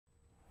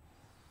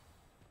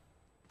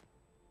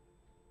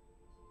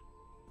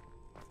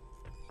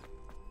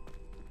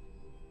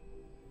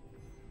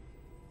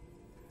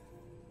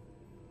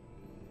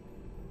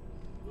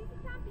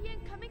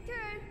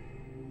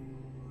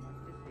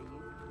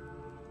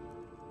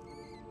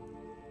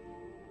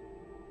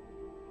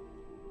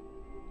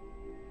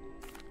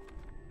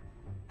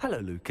Hello,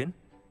 Lucan.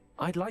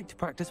 I'd like to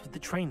practice with the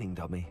training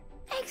dummy.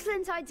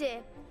 Excellent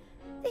idea.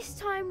 This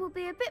time will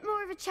be a bit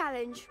more of a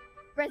challenge.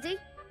 Ready?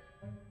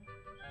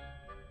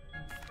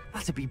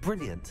 That'd be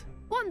brilliant.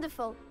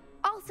 Wonderful.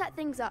 I'll set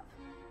things up.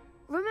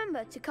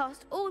 Remember to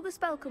cast all the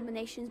spell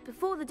combinations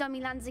before the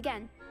dummy lands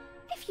again.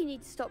 If you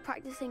need to stop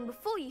practicing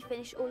before you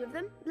finish all of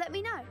them, let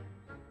me know.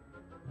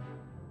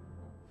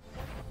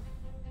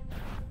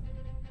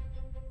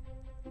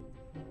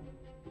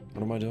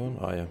 What am I doing?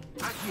 Oh, yeah.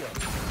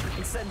 Accio.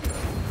 Incendio.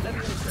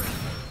 Levioso.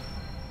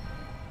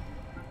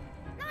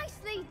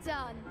 Nicely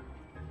done.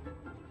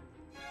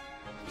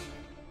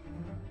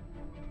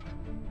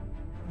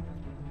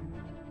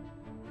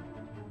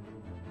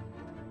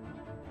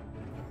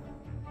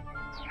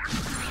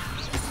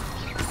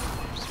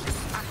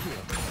 Accio.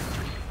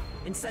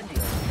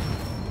 Incendio.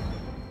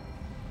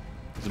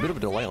 There's a bit of a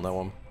delay on that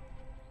one.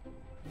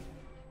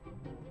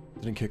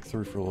 Didn't kick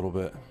through for a little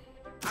bit.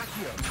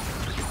 Accio.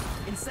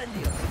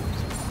 Incendio.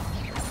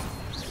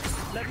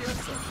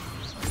 Levioso.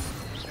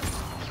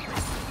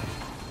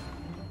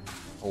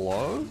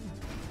 Hello?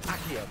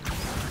 Accio.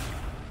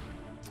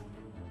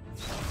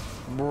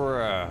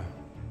 Bruh.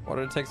 Why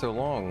did it take so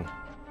long?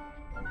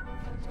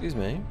 Excuse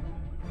me.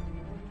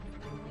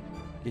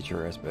 Get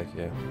your ass back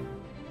here.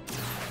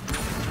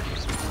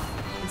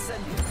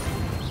 Incendio.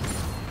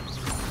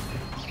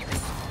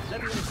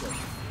 Levioso.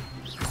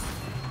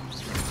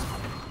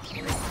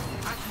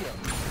 Accio.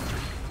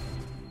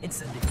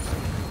 Incendio.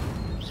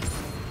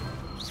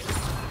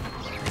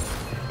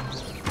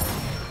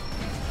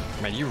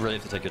 Man, you really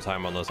have to take your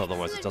time on this,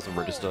 otherwise it doesn't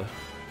register.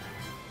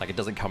 Like, it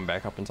doesn't come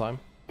back up in time.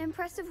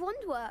 Impressive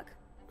wand work.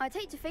 I'd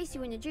hate to face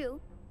you in a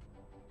duel.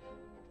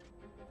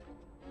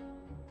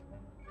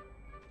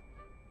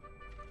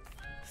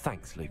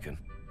 Thanks, Lucan.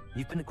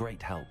 You've been a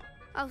great help.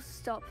 Oh,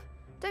 stop.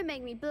 Don't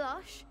make me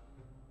blush.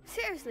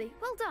 Seriously,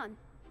 well done.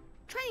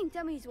 Training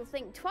dummies will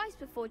think twice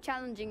before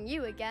challenging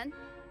you again.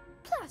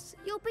 Plus,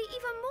 you'll be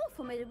even more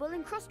formidable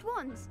in crossed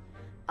wands.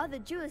 Other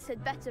duelists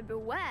had better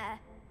beware.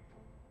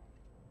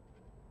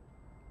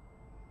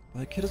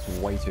 That kid is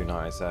way too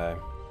nice, eh?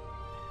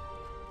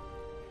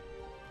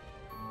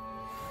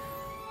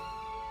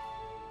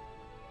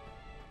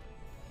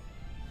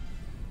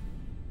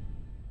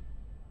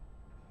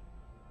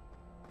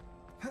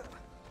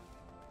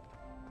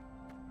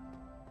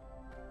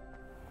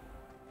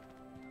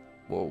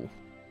 Whoa.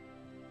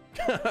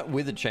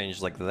 With a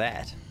change like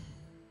that.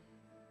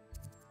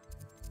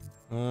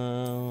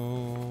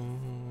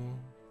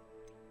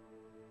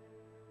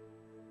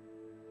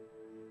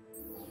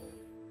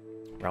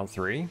 Round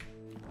 3.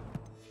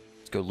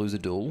 Let's go lose a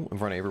duel in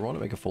front of everyone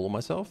and make a fool of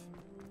myself.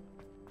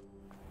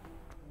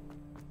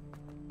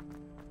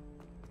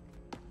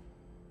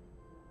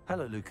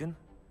 Hello, Lucan.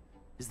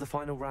 Is the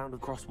final round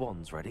of cross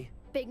wands ready?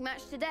 Big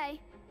match today.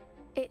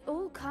 It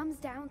all comes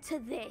down to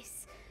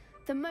this.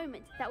 The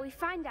moment that we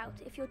find out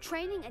if your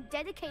training and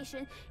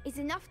dedication is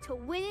enough to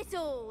win it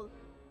all.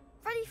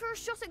 Ready for a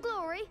shot at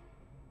glory?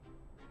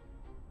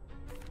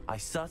 I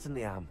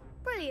certainly am.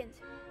 Brilliant.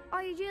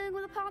 Are you dealing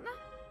with a partner?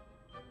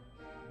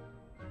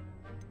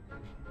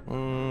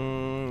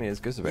 Let's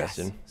go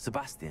Sebastian. Yes,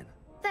 Sebastian.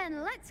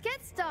 Then let's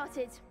get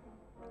started.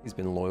 He's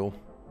been loyal.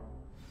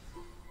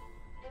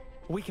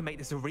 We can make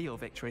this a real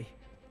victory.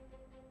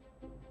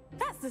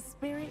 That's the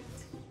spirit.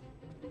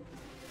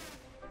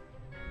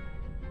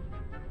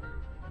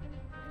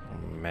 Oh,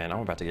 man, I'm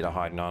about to get a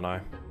hide, aren't I?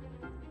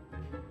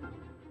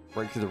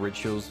 Break through the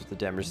rituals with the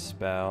damage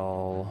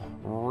spell.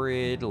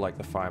 Rid, like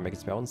the fire making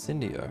spell,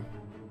 Incendio.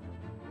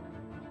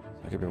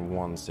 So I could be in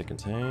 1 second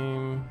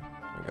team.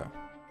 There we go.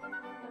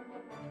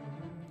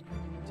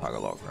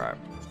 Target lock, right.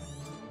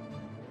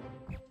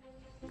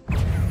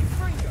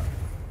 Fringo.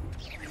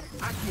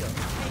 Accio.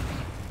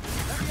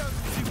 Levioso.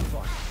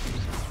 Superfly.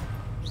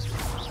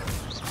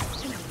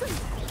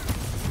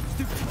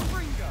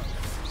 Fringo.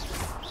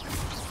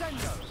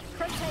 Sendo.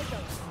 Protego.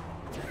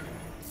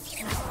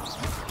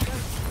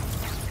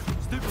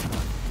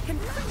 Superfly.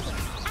 Confringo.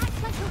 Act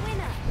like a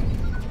winner.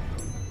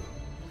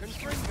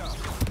 Confringo.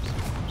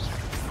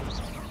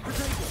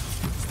 Protego.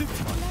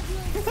 Superfly.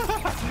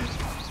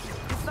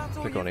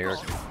 Pick on Eric.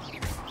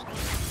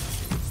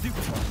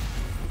 Superfly.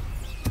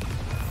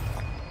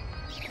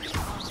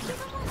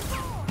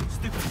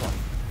 Superfly.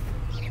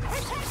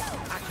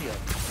 Accio.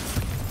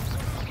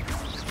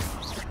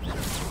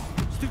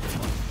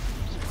 Superfly.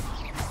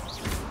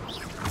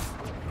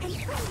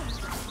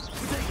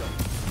 Protego.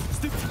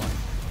 Superfly.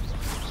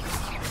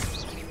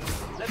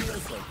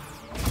 Levioso.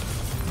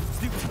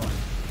 Superfly.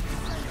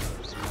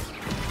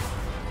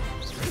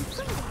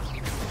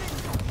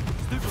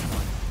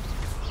 Superfly.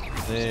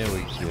 There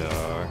we go.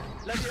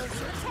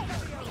 Levioso.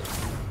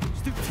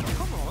 Stupid.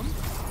 Come on.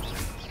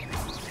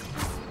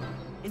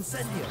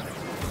 Incendio.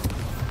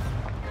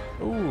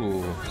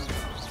 Ooh.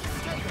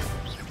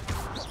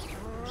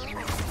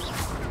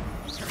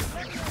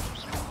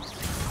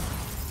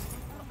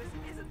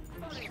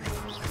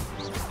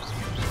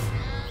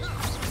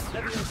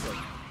 Levioso.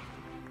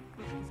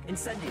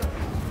 Incendio.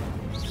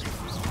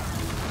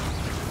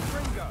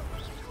 Fringo.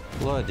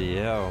 Bloody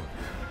hell.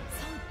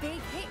 So big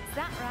hits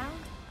that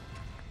round.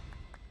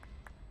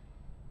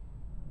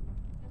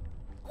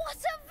 What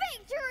a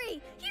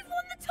victory! You've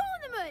won the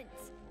tournament!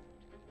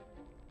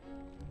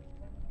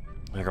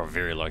 I got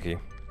very lucky.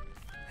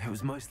 It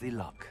was mostly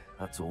luck,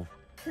 that's all.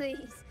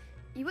 Please,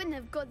 you wouldn't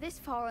have got this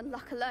far on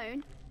luck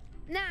alone.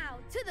 Now,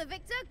 to the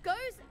victor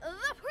goes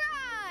the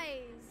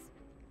prize!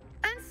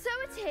 And so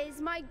it is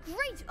my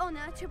great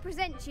honor to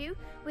present you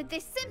with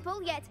this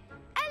simple yet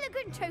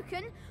elegant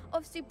token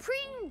of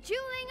supreme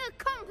dueling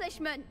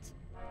accomplishment.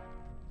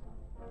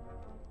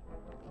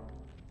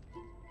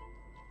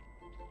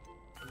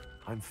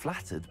 I'm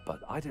flattered, but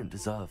I don't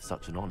deserve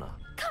such an honor.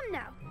 Come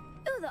now,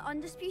 you're the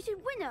undisputed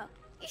winner.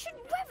 You should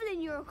revel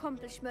in your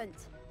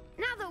accomplishment.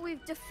 Now that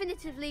we've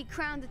definitively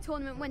crowned the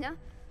tournament winner,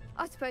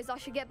 I suppose I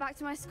should get back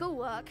to my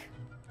schoolwork.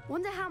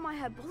 Wonder how my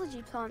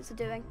herbology plants are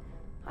doing.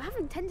 I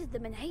haven't tended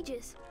them in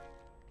ages.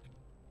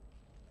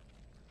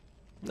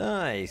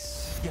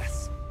 Nice.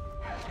 Yes.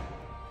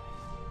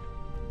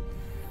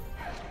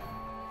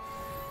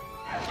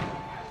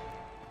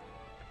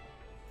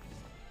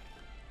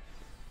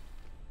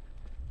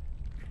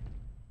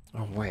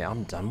 Oh wait,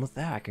 I'm done with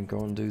that. I can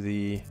go and do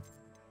the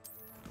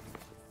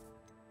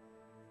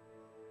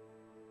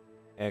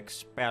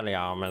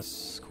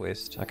Expelliarmus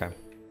quest. Okay.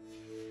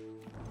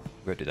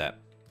 Go do that.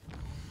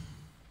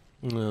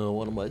 No,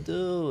 what am I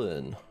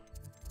doing?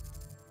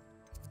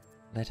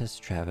 Let us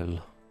travel.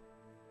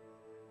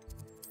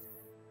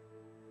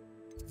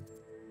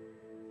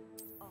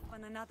 Off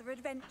on another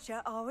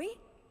adventure, are we?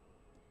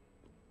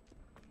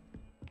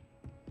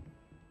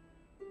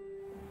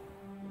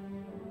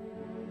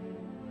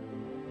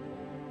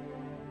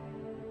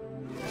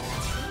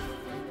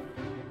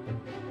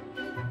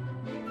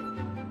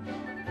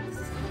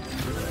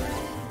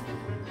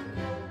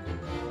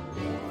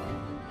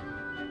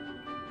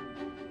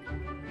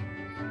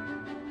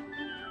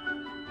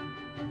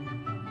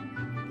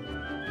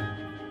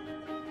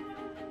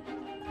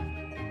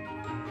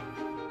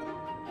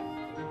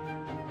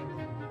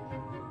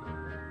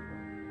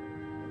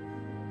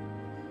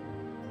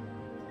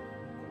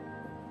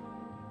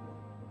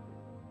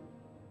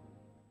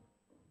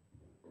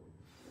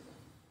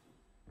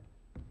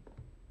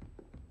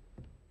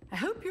 I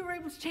hope you were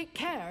able to take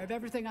care of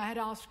everything I had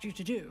asked you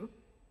to do.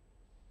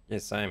 Yeah,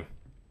 same.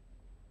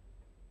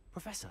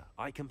 Professor,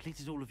 I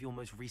completed all of your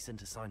most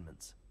recent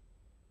assignments.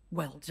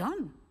 Well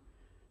done.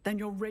 Then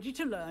you're ready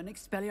to learn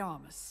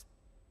Expelliarmus.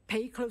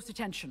 Pay close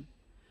attention.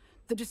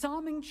 The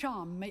disarming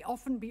charm may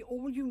often be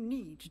all you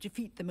need to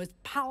defeat the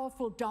most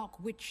powerful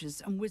dark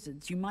witches and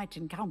wizards you might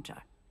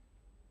encounter.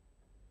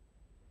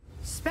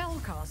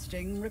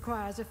 Spellcasting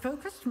requires a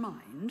focused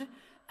mind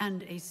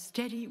and a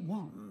steady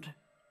wand.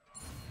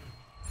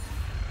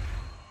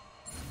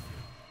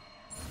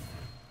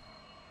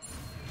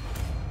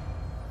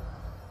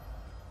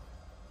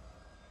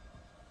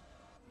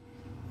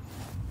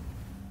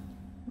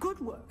 Good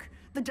work.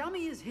 The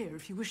dummy is here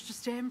if you wish to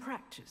stay and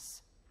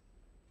practice.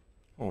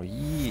 Oh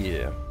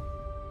yeah.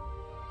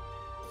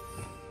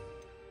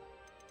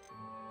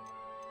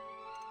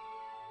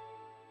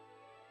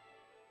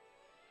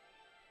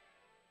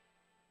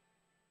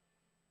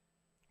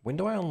 When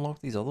do I unlock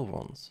these other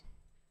ones?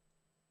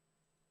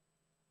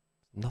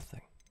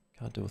 Nothing.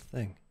 Can't do a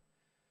thing.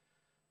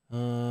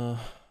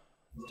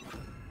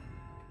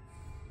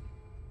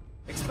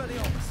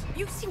 Expelliarmus!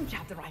 You seem to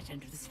have the right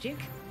end of the stick,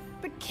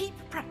 but keep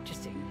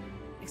practicing.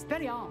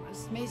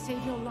 Expelliarmus may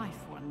save your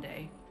life one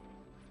day.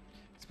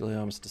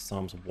 Expelliarmus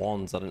disarms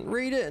wands. I didn't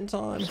read it in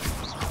time.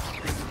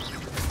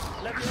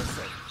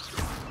 Leviosa!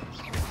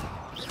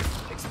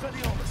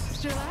 Expelliarmus!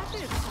 Still at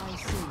it, I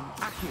see.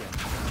 Accio!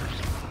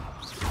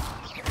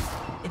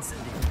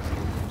 Incendio!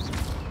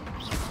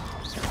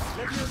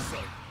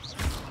 Leviosa!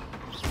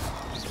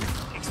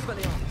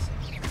 Expelliarmus!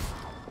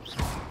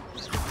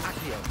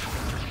 Accio!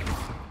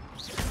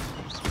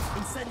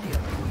 Incendio!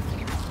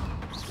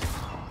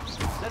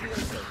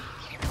 Leviosa!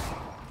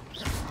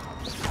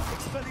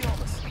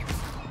 Expelliarmus!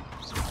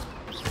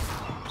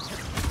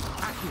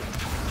 Accio!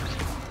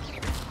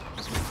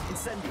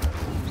 Incendio!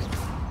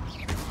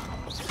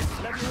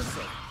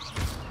 Leviosa!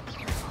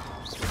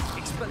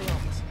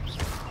 Expelliarmus!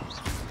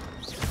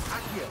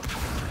 Accio!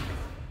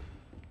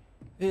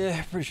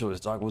 Yeah, pretty sure those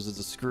dark wizards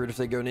are screwed if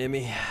they go near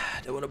me.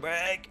 Don't want to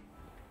brag.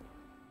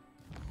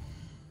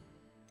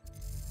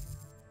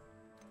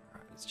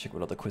 Alright, let's check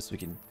what other quests we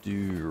can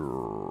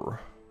do.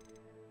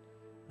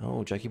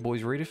 Oh, Jackie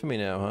Boy's ready for me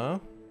now, huh?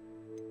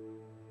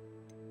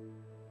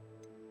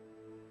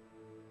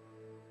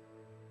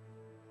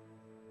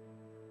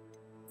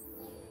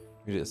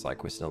 We do a side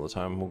quest another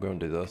time. We'll go and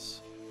do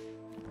this.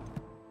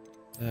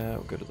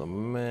 We'll go to the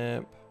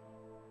map.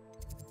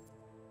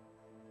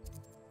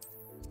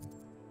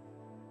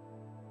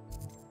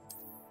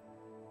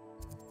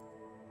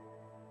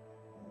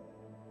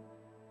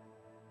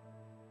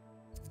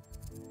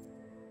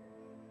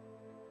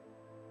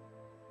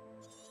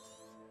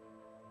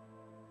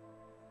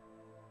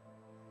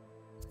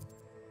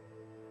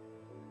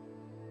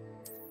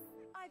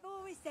 I've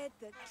always said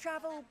that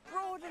travel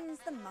broadens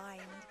the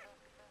mind.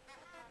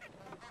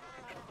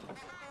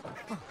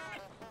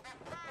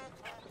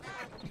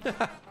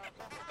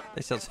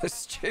 They sound so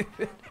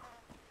stupid.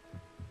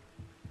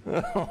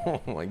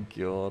 Oh my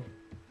god.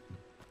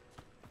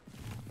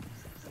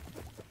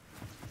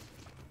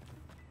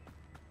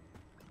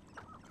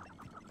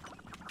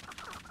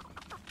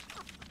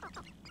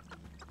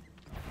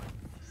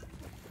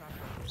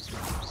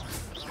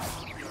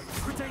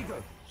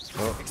 Protego!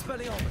 Oh.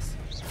 Expelliarmus!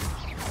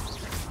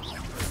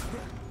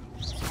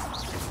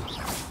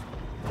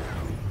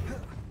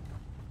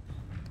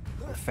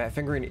 Fat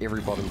fingering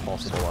every button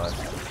possible,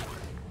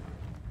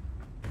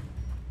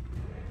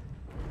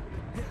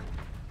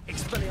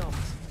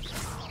 Expelliarmus!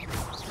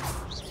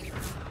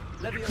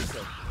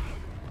 Levioso!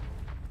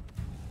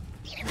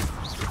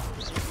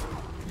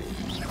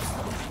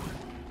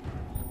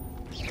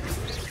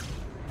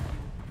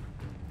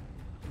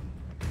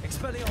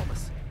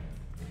 Expelliarmus!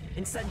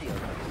 Incendio!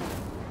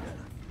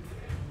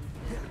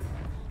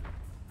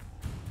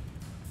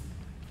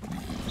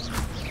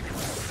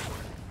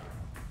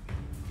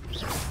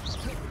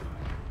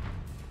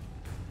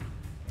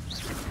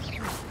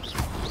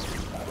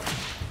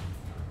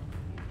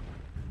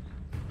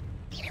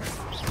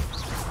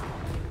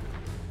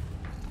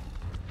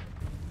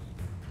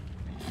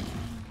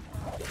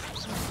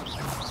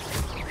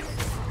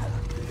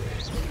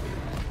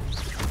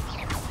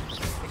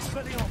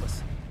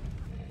 Expelliarmus!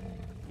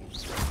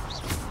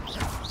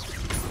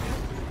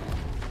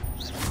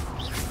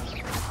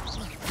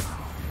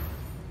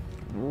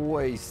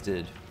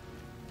 Wasted.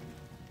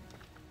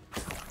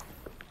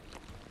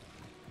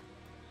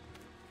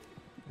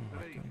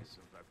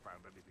 Since I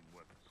found anything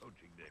worth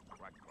poaching near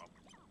Crackcrop.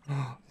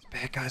 There's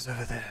bad guys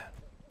over there.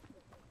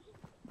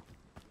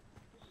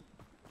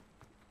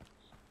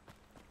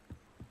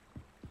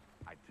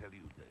 I tell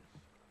you this,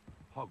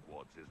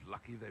 Hogwarts is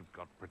lucky they've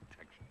got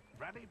protection.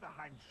 Rally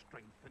behind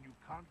strength and you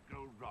can't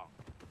go wrong.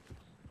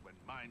 When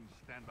minds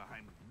stand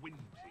behind wind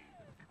tea,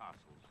 the castles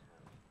fall.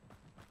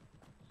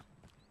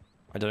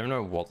 I don't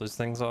know what those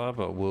things are,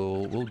 but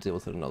we'll deal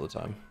with it another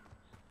time.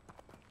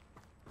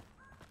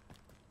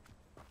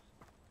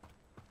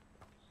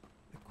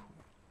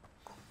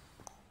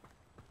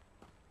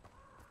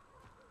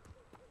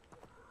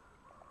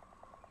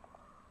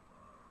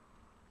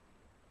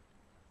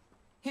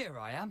 Here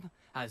I am,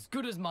 as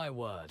good as my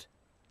word.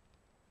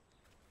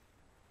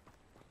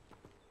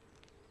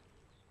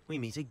 We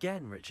meet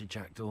again, Richard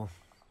Jackdaw.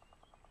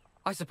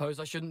 I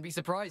suppose I shouldn't be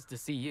surprised to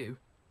see you.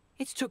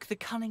 It took the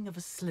cunning of a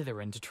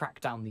Slytherin to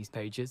track down these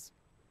pages.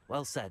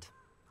 Well said.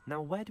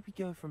 Now where do we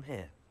go from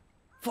here?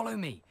 Follow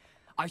me.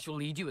 I shall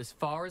lead you as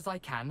far as I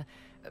can,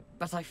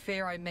 but I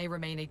fear I may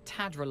remain a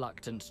tad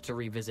reluctant to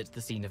revisit the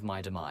scene of my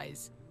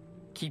demise.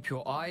 Keep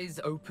your eyes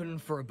open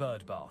for a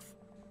bird bath.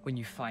 When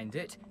you find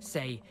it,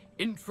 say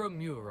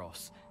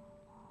intramuros.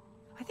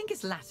 I think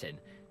it's Latin.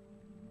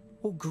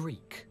 Or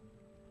Greek.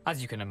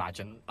 As you can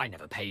imagine, I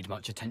never paid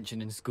much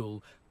attention in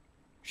school.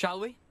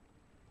 Shall we?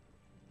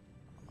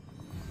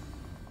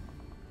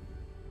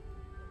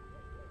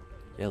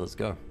 Yeah, let's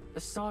go.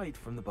 Aside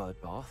from the bird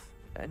bath,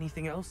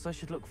 anything else I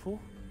should look for?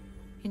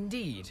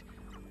 Indeed.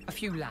 A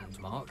few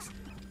landmarks.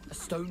 A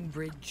stone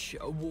bridge,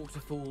 a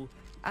waterfall,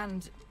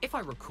 and, if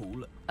I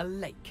recall, a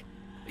lake.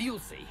 You'll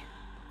see.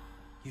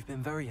 You've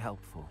been very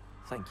helpful.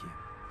 Thank you.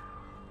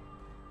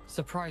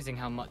 Surprising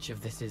how much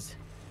of this is,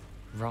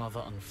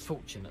 rather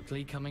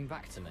unfortunately, coming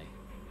back to me.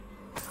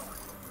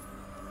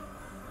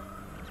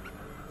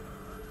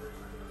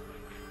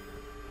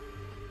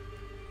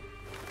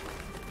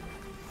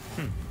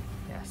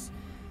 Yes.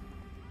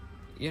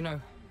 You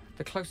know,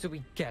 the closer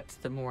we get,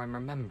 the more I'm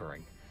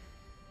remembering.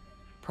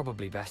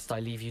 Probably best I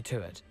leave you to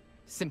it.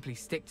 Simply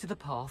stick to the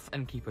path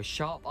and keep a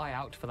sharp eye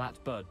out for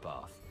that bird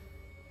bath.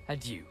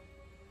 Adieu.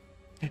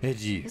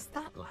 Adieu. Is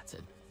that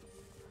Latin?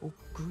 Or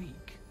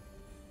Greek?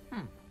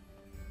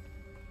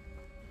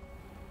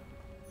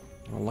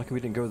 Well, lucky we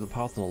didn't go the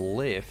path on the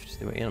left.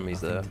 There were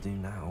enemies Nothing there. to do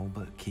now,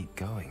 but keep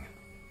going.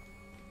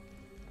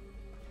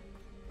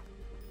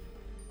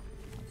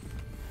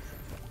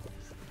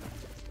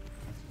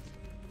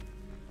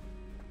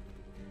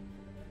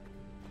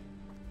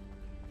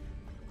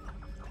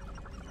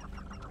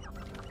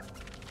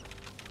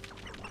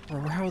 Oh,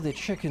 how are there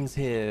chickens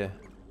here?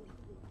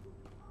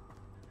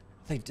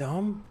 Are they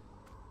dumb?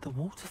 The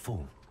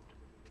waterfall.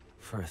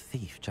 For a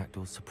thief,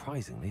 Jackdaw's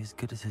surprisingly as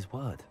good as his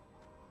word.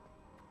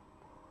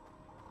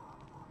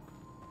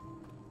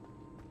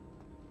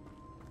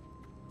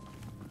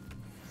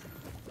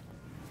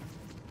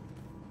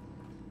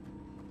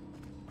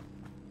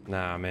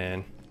 Nah,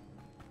 man.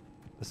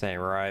 This ain't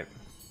right.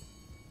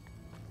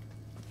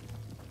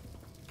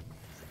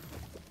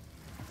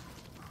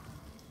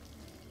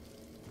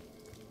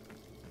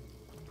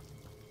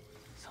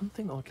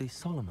 Something oddly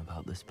solemn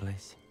about this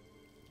place.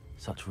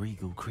 Such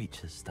regal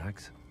creatures,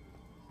 stags.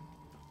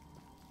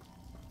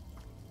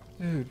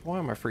 Dude, why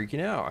am I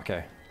freaking out?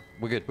 Okay.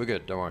 We're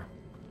good, don't worry.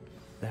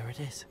 There it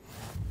is.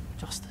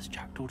 Just as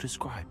Jackdaw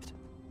described.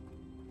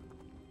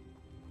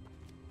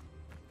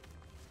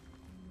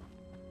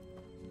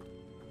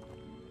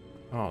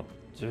 Oh,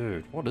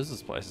 dude, what is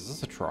this place? Is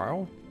this a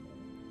trial?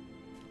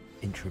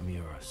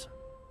 Intramuros.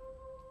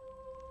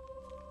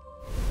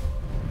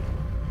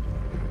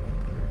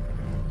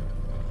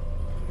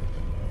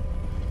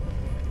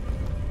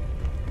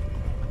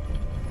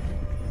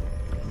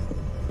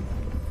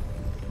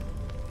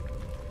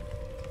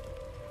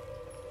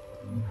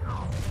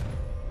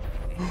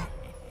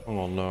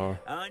 no.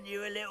 Aren't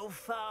you a little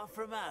far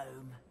from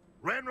home?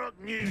 Ranrock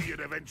knew you'd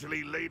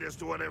eventually lead us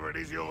to whatever it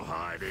is you're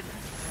hiding.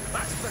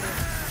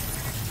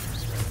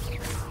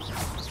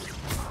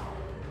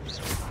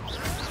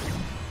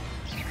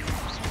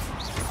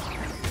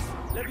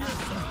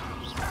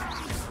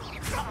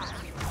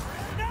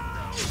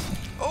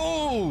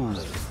 Oh!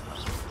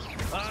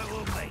 I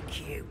will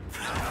make you.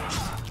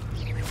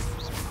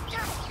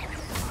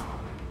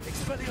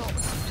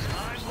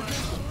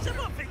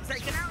 Someone thinks they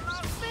can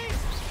outlast me.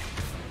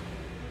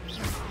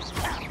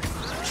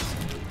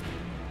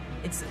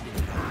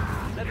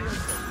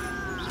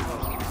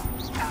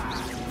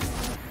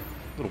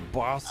 Little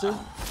bastard.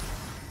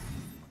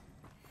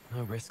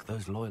 No risk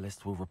those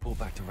loyalists will report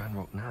back to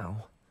Ranrock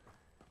now.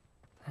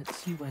 Let's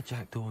see where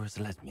Jackdaw has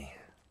led me.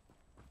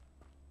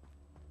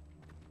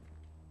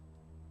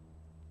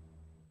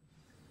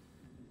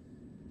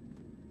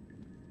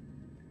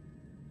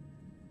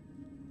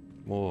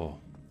 Whoa.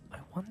 I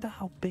wonder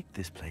how big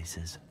this place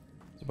is.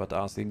 I was about to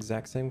ask the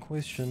exact same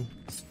question.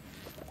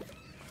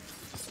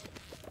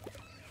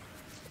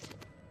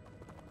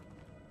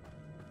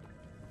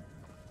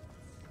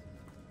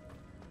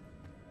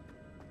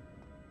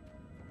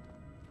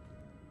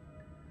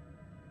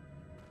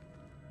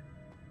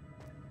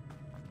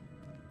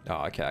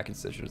 Oh, okay, I can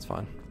stitch it, it's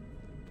fine.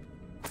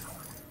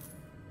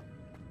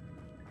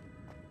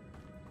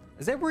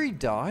 Is that where he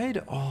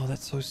died? Oh,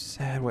 that's so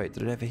sad. Wait,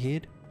 did it have a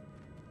head?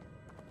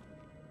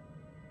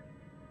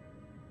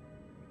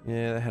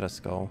 Yeah, they had a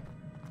skull.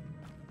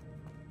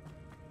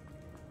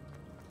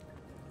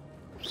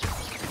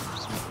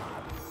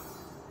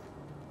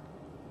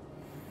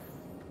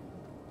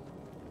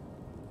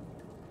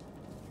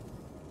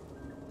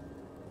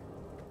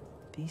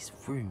 These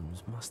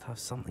rooms must have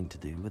something to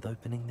do with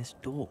opening this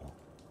door.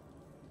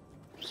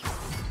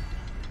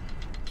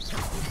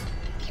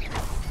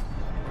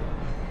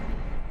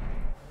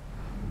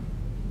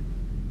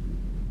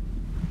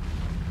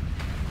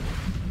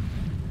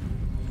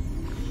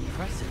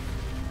 Impressive.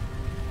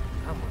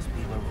 That must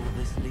be where all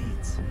this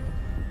leads.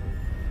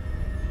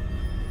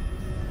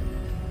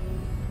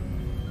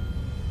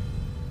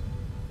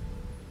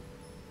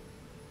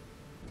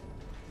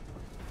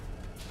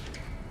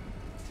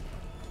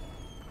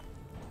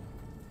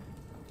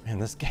 Man,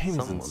 this game is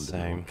Someone didn't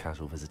insane. want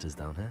casual visitors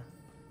down here.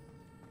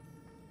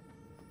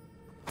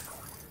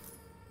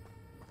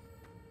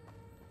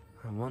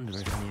 I wonder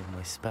if any of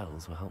my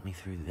spells will help me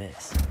through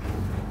this.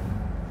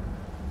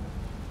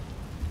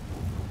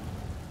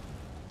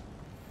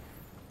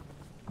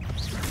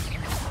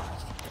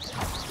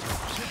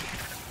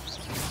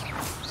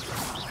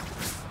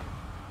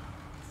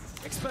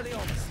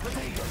 Expelliarmus,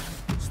 Potato,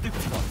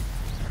 Stupefy,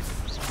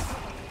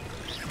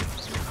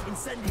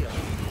 Incendio,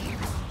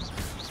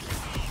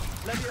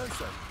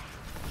 Levioso.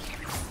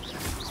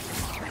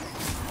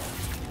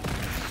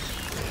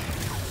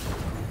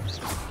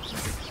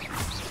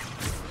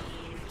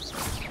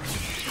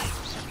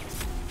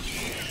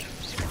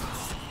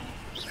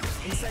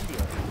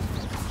 Incendio.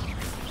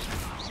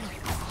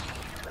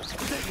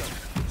 Potato,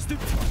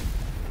 Stupefy.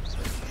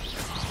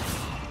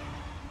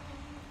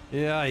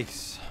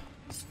 Yikes.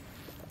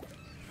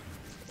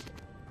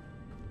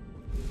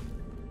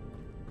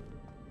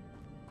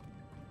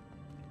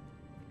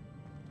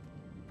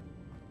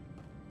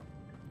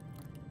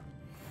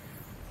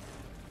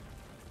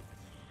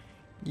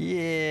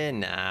 Yeah,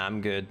 nah,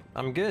 I'm good.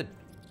 I'm good.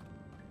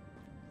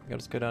 Gotta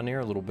just go down here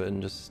a little bit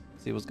and just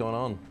see what's going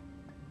on.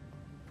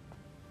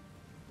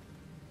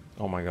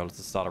 Oh my god, it's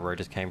the start of where it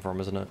just came from,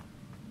 isn't it?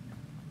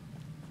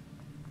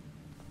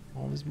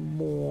 Oh, there's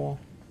more.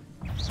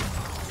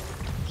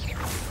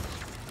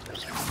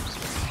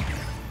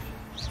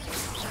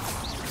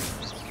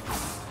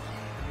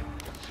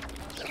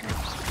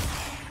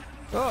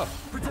 Oh!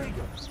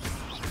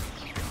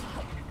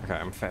 Okay,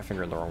 I'm fat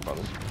fingering the wrong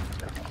button.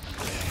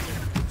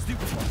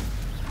 Stupefy.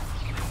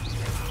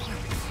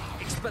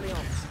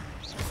 Expelliarmus.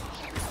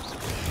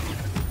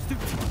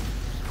 Stupefy.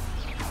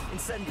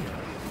 Incendio.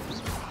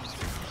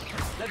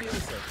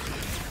 Levioso.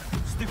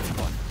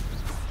 Stupefy.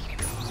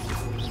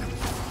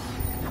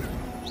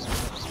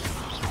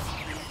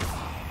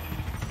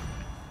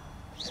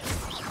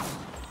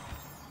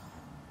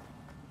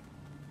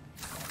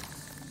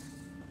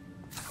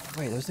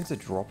 Wait, those things are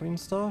dropping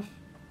stuff?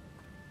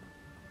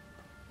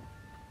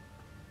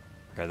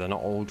 Okay, they're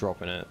not all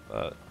dropping it,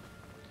 but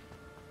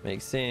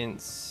makes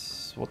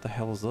sense. What the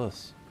hell is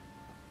this?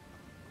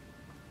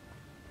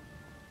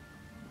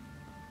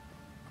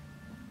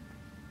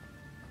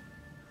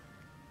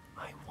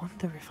 I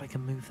wonder if I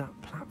can move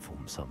that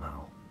platform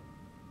somehow.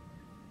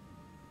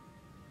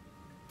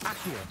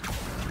 Accio.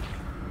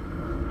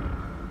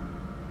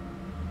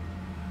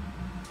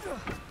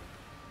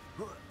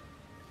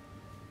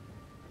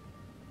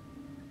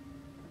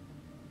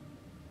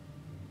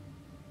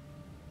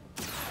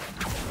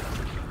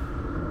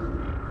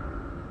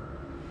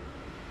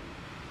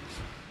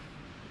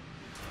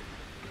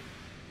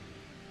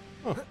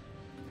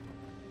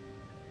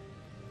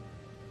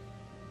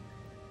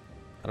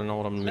 I don't know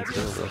what I'm meant to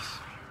do with this.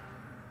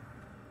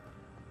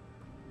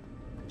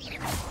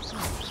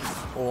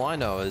 All I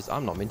know is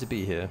I'm not meant to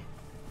be here.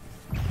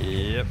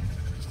 Yep.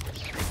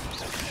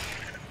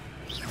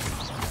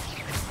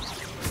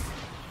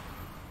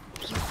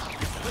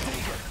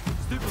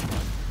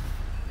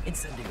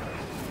 Incendio.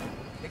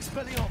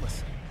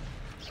 Expelliarmus.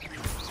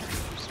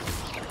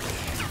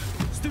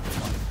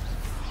 Stupefy.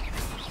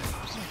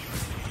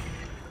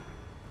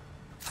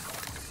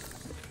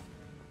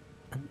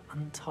 An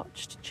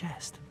untouched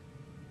chest.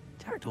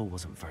 Jackdaw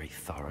wasn't very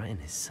thorough in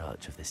his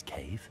search of this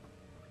cave.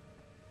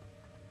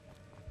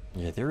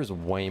 Yeah, there is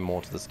way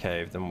more to this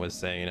cave than we're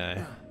seeing,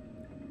 eh?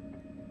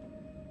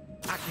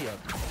 Accio.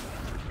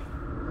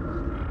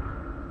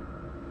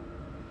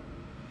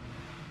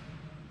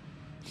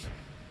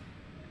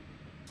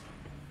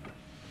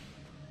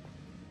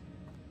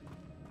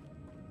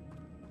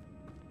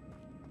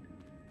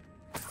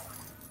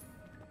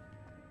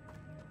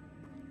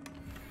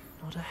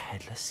 Not a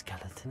headless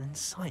skeleton in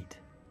sight.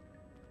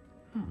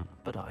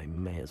 But I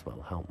may as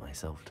well help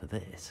myself to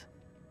this.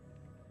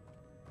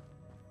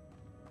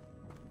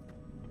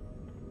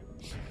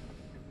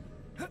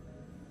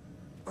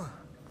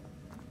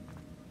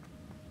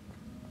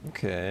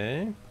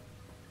 Okay.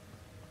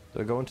 Do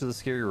I go into the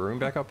scary room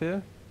back up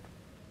here?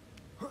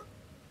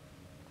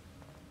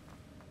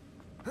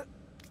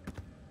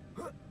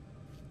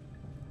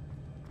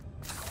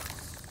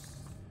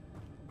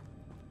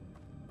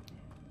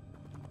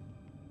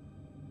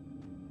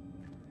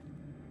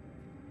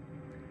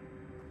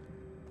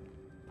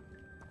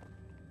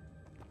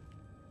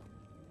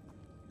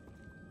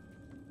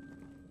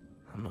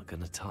 I'm not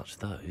gonna touch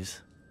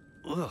those.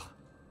 Ugh.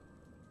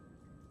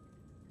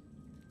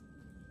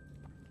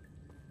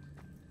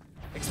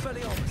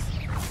 Expelliarmus.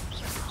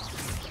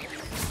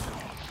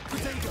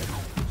 Potato.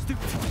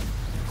 Stupefy.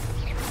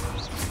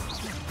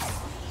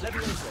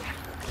 Levioso.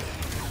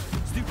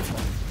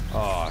 Stupefy.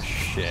 Oh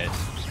shit.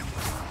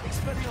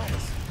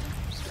 Expelliarmus.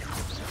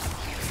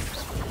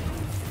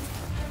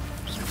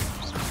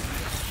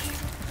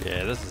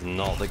 Yeah, this is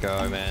not the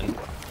go, man.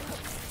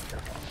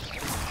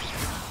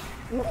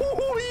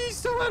 Ooh, he's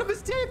so out of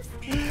his depth.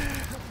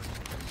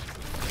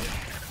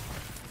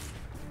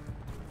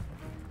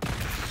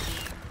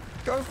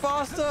 Go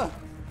faster.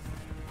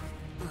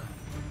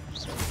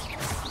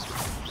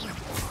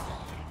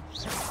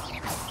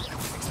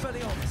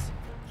 Expelliarmus.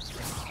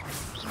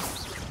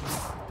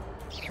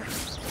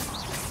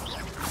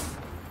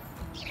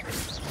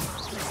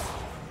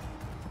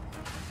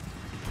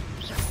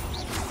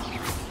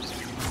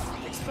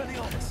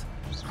 Expelliarmus.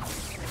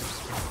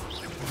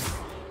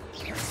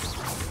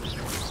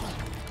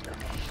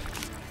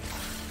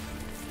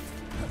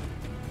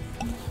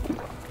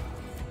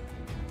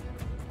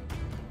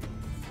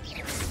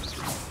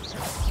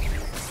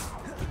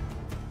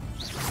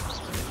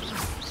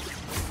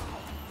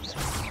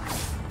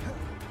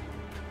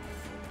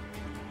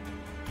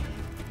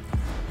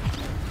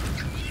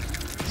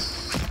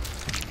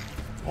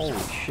 Holy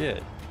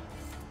shit.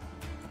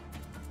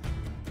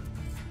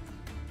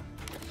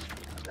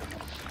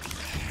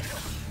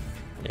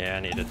 Yeah, I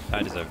need it.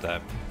 I deserve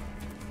that.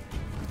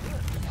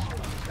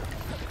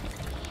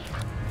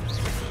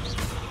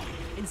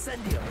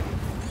 Incendio.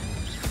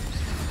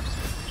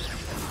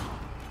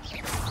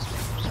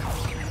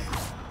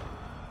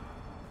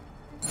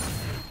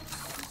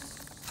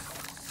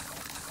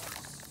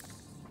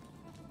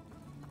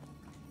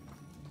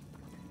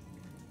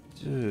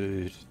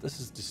 Dude, this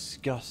is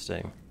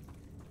disgusting.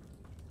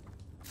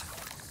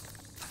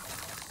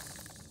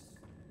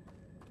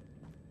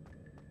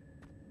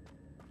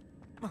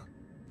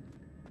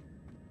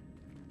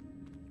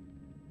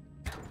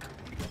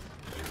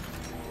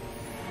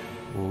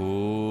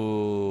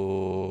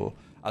 Ooh.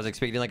 I was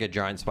expecting like a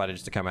giant spider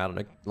just to come out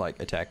and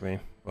like attack me.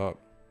 Oh.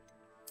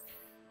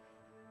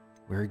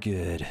 We're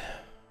good.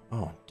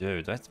 Oh,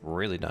 dude, that's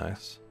really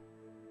nice.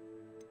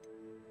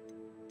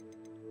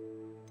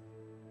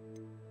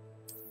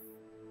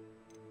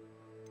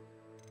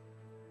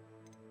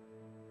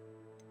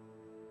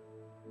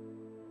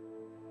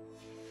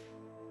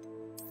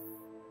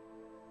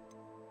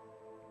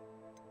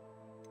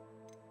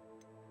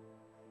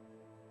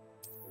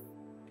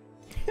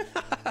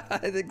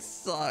 It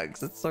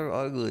sucks. It's so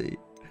ugly.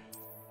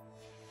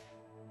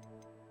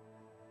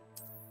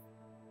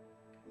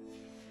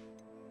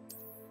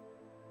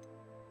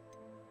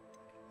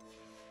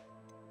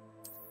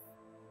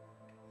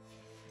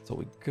 That's what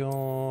we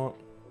got.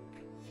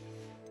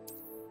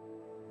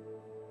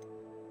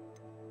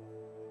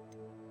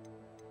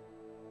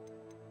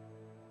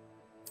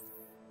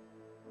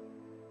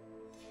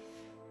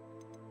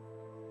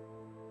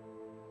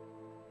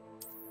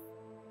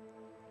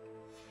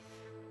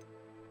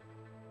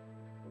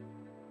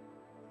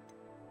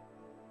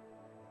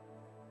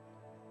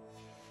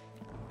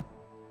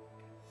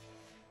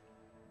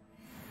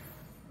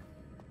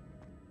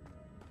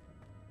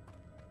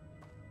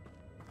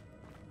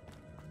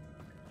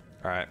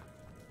 Alright.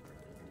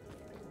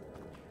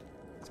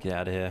 Let's get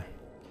out of here.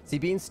 See,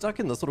 being stuck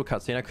in this little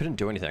cutscene, I couldn't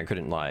do anything. I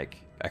couldn't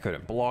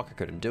block, I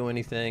couldn't do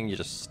anything. You're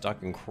just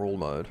stuck in crawl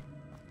mode.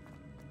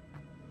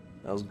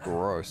 That was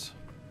gross.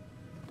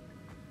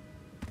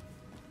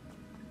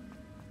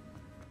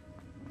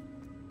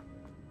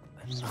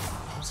 And not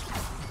possible.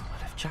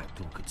 But if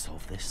Jackdaw could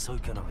solve this, so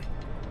can I.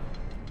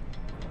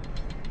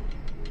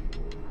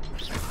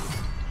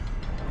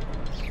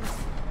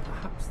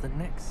 Perhaps the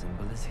next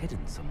symbol is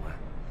hidden somewhere.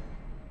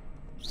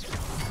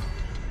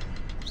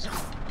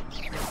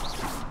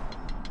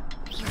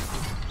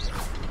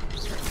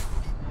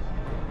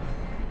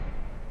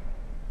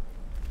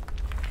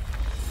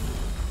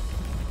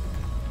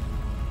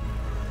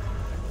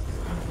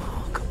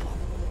 Remarkable.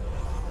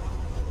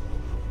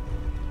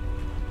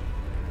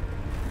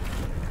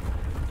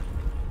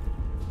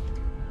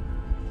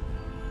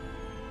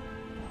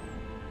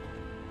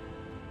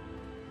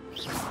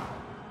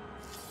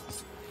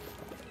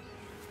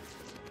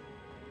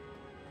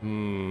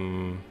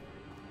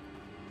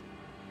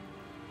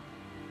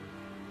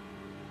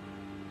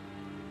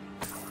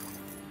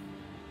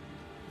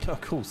 Oh,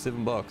 cool.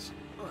 $7.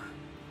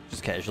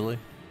 Just casually.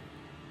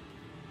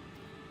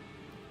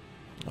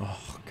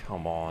 Oh,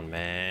 come on,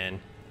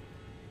 man.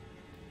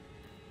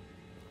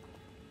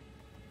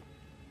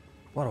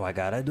 What do I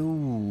gotta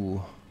do?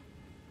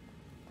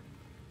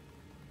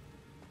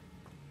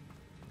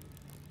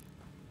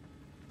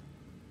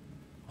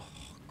 Oh,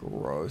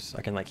 gross.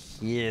 I can, like,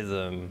 hear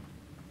them.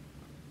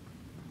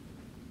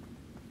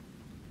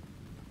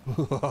 It's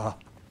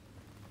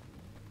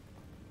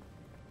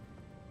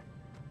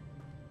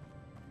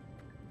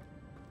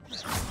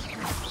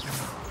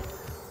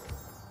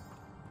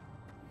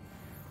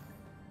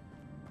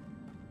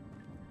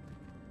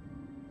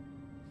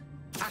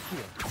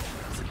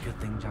a good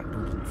thing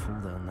Jackdaw didn't fall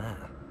down there.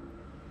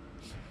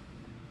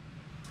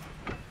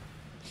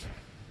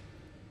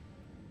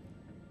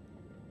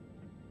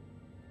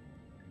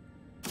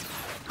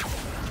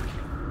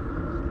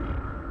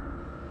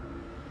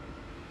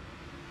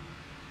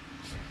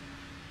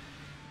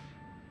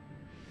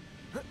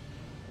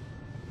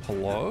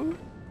 Hello?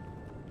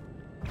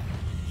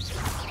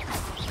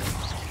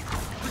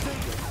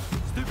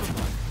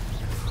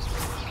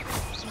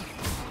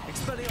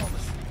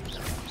 Expelliarmus!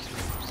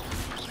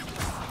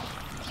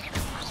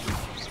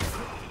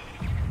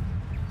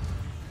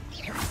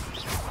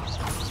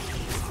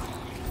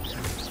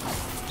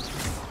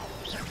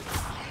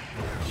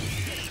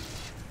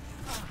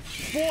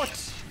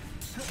 What?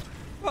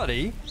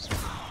 Buddy?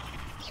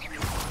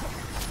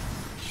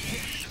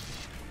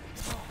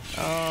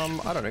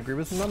 I don't agree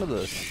with none of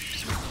this.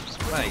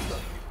 Mate.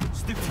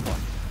 Stupid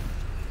one.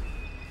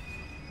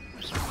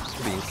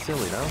 You're being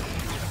silly now.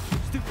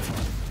 Stupid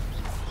one.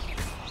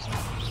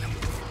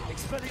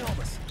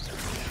 Expelliarmus!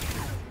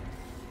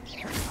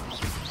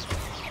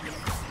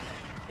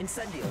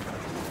 Incendio!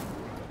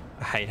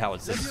 I hate how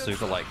it's just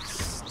super, like,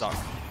 stuck.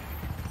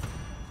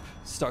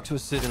 Stuck to a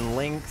certain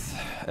length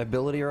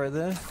ability right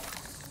there.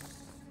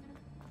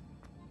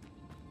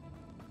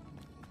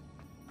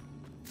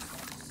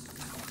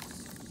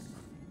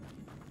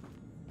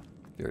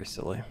 Very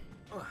silly.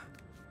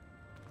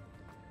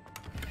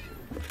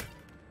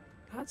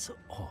 That's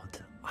odd.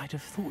 I'd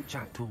have thought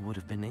Jackdaw would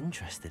have been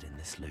interested in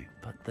this loot,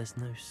 but there's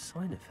no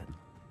sign of him.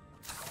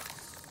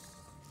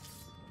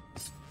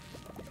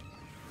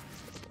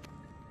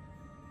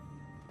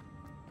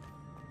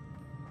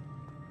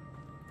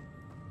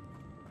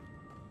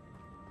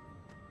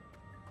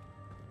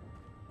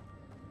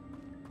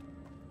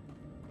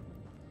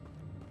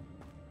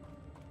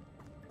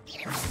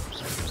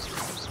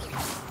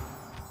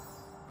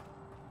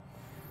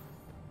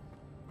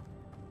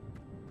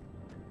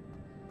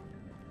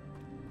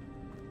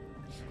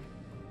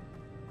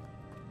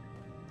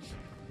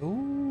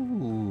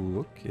 Ooh,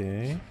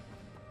 okay.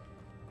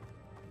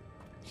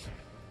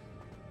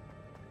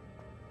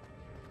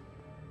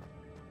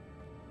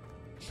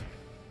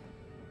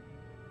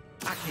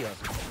 Accio!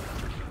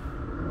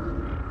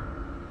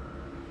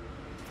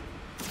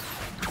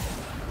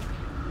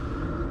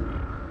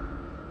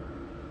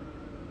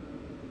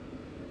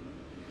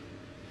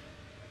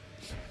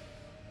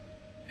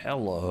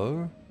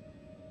 Hello.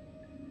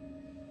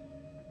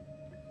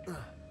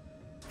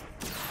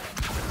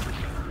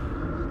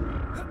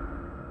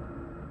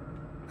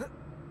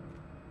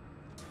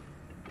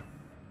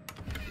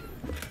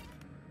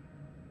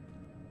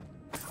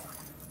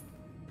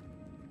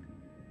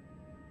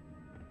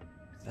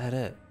 Is that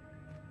it?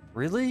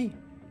 Really?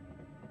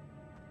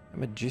 A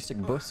majestic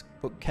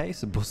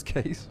bookcase? A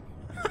bookcase?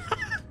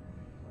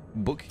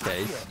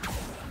 Bookcase?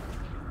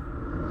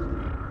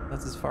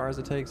 That's as far as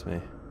it takes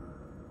me.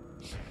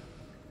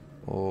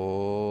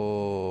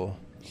 Oh.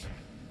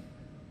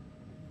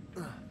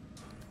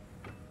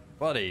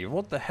 Buddy,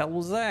 what the hell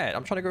was that?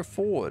 I'm trying to go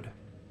forward.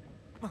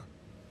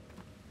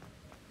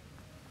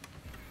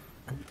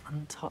 An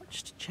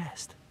untouched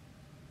chest.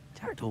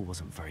 Jackdaw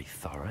wasn't very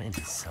thorough in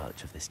his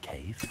search of this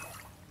cave.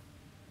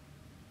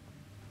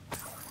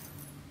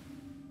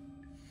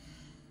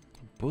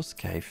 Bus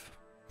cave.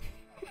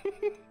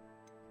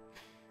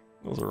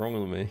 What's wrong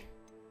with me?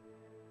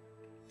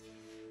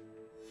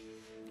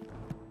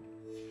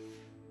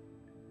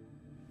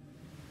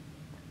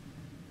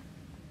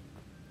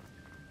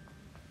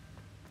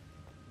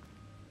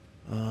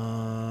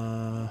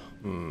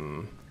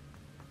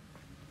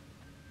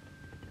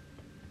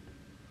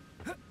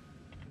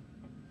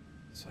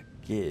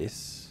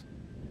 guess.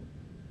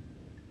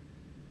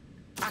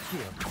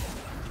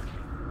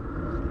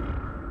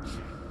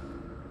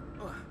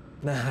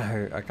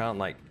 No, I can't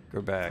like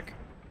go back.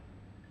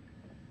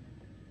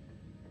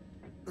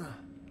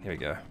 Here we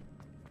go.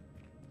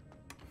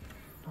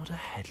 Not a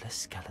headless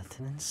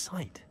skeleton in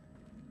sight.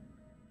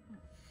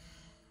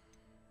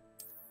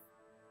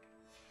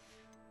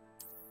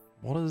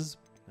 What is...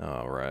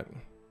 Oh, right.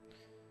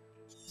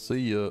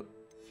 See ya.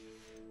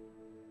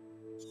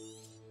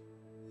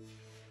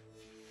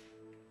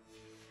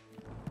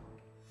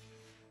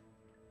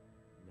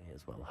 May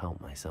as well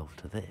help myself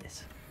to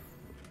this.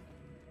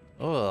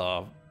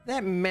 Oh,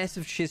 that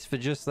massive chest for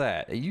just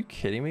that. Are you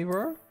kidding me,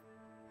 bro?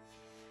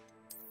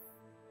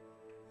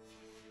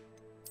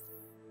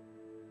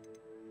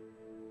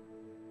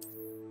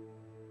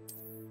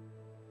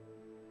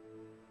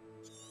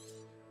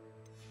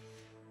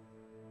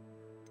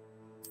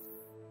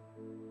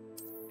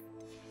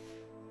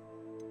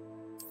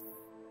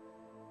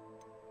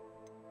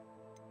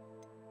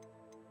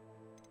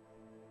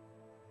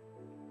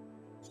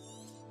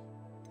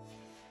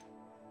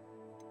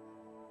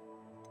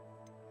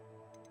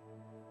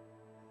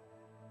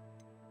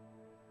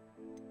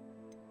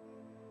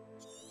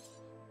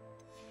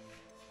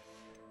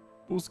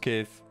 Bull's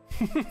cave.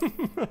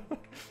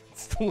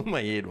 It's still in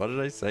my head. Why did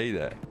I say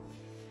that?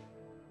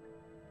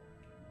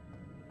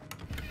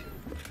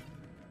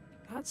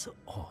 That's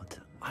odd.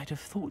 I'd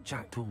have thought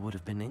Jackdaw would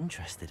have been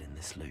interested in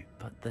this loot,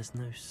 but there's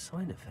no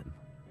sign of him.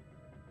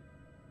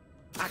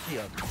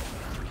 Accio!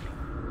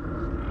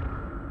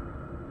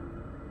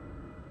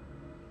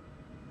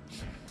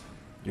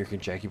 You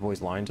reckon Jackie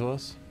Boy's lying to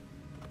us?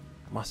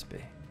 Must be.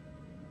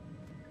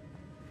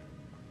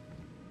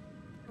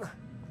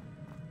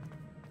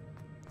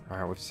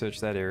 Alright, we've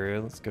searched that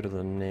area. Let's go to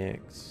the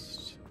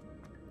next.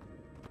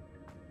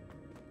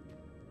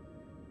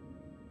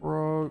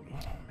 Bro,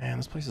 man,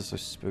 this place is so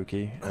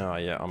spooky. Oh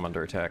yeah, I'm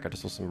under attack. I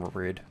just saw some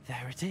red.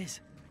 There it is.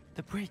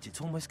 The bridge,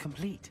 it's almost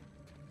complete.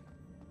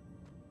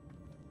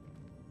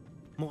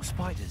 More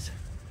spiders.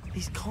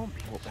 These can't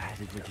be what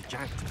beheaded Richard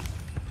Jackdaw.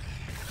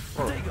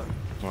 Oh, there you go.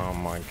 Oh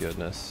my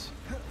goodness.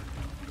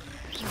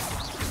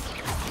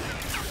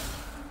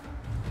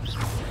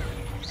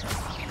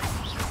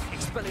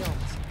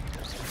 Expelliarmus.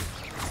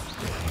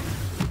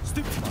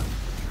 Stupefy.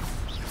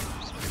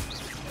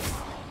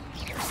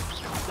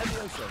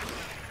 Levioso.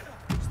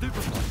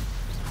 Stupefy.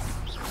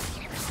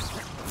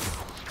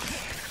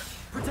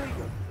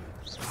 Protego.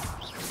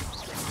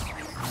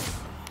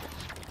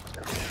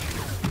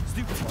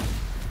 Stupefy.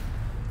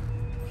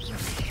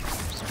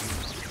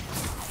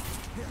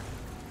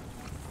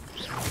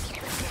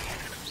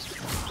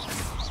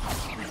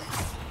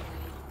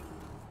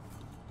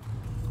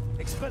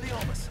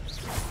 Expelliarmus.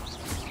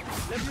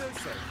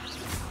 Levioso.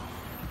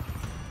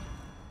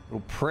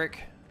 Little prick.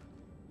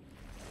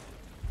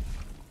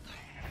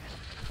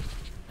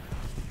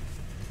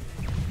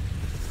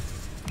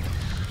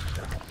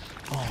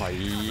 Oh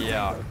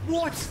yeah.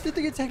 What? Did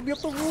they attack me up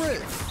the roof?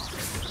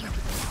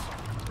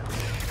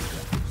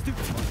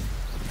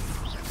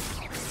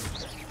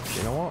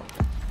 You know what?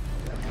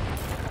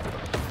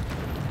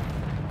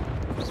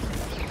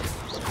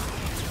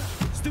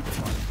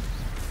 Stupefy.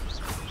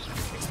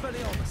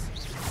 Expelliarmus.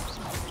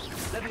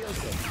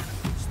 Levioso.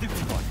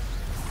 Stupefy.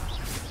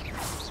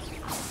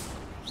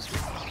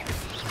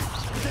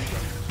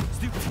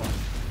 Stupefy.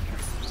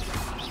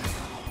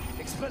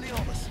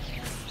 Expelliarmus.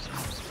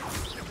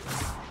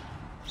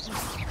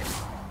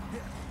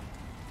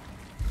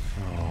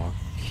 Oh,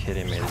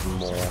 kidding me, there's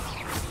more.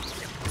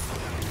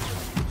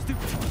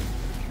 Stupefy.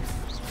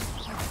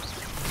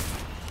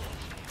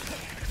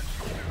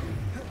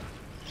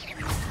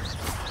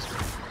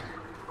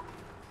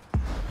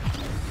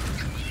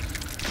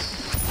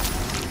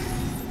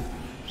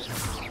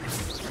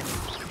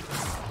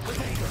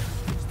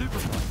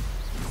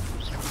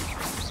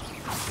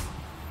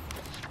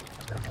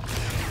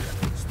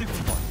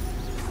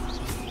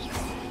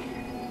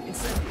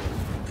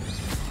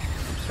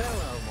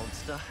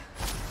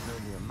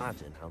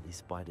 Imagine how these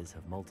spiders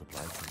have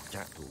multiplied since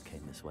Jackdaw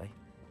came this way.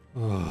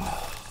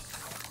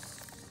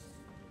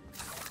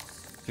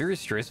 Very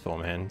stressful,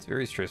 man. It's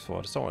very stressful.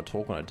 I just don't want to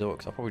talk when I do it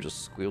because I'll probably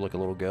just squeal like a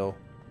little girl.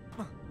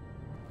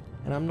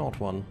 And I'm not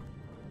one.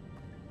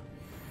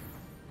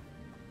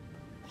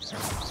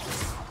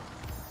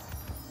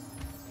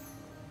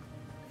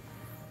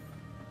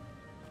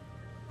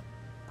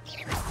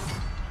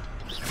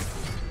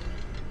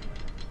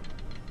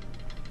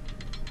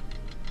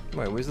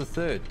 Wait, where's the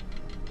third?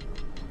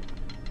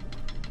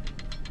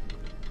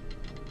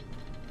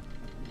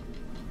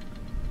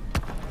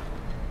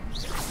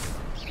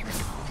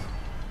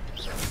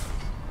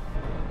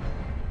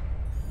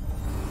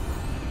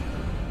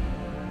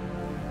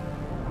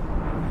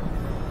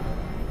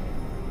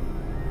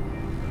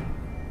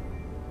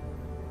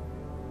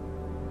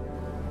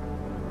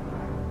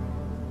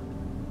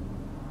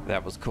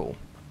 That was cool.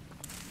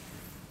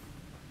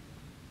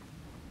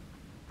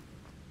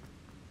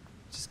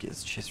 Just get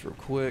his chest real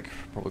quick.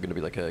 Probably gonna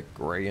be like a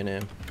gray in here.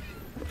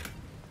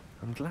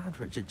 I'm glad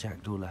Richard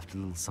Jackdaw left a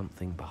little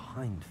something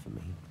behind for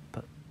me,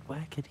 but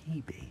where could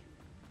he be?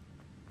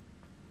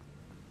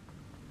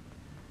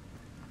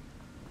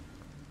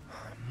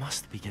 I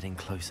must be getting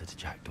closer to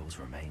Jackdaw's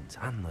remains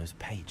and those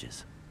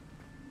pages.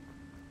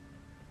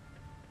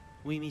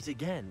 We meet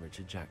again,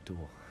 Richard Jackdaw.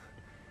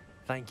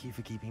 Thank you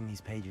for keeping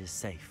these pages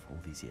safe all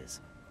these years.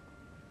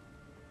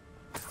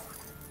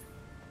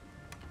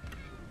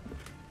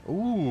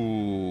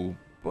 Ooh,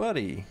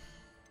 buddy.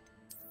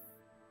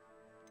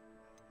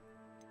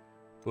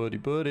 Buddy.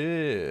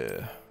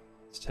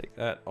 Let's take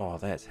that. Oh,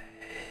 that's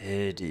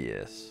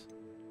hideous.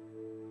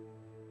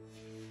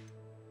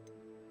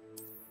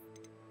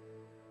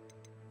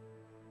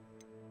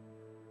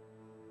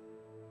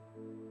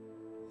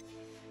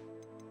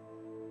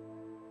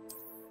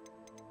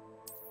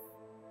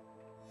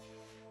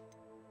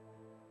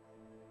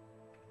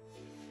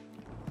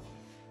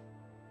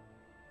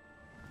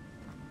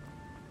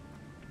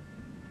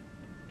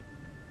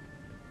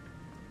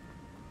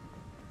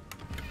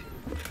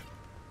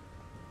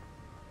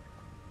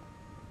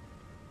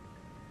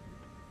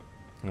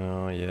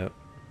 Oh, yep.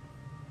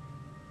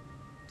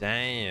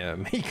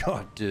 Damn, he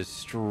got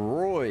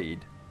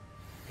destroyed.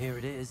 Here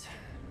it is.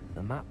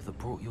 The map that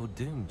brought your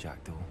doom,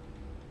 Jackdaw.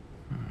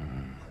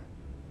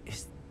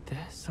 Is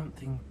there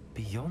something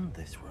beyond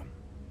this room?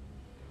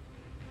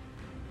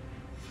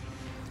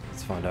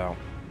 Let's find out.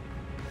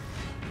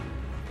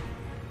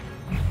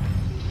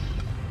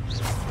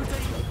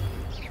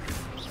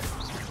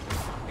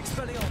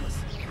 Expelliarmus!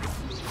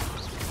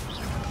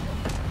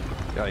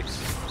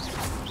 Yikes.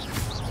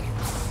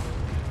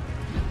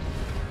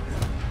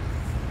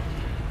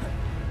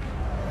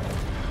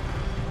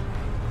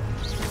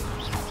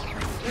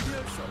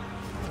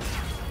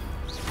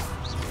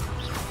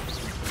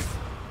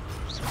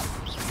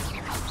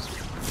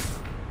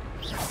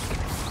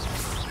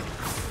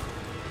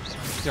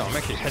 Yo, I'm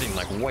actually hitting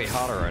like way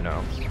harder right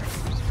now.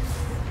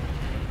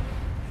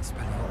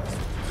 Expelliarmus,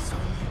 so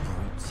many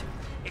brutes.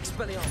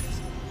 Expelliarmus!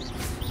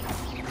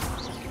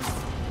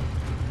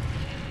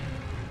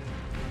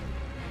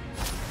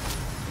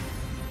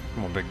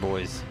 Come on, big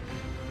boys.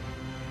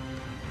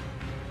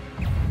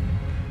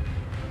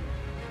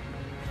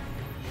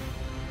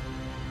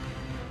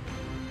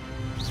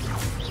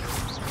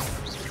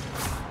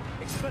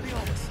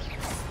 Expelliarmus!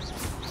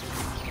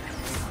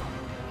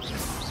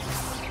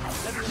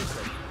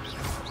 Levioso!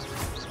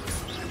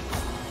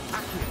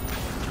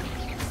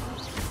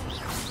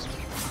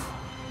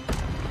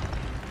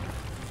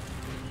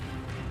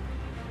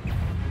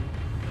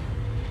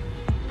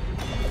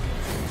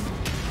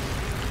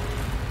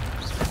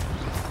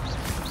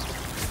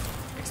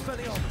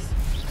 Expelliarmus!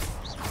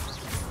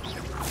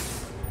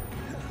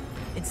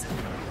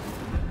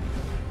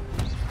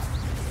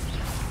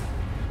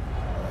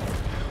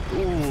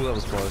 Ooh, that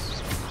was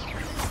close.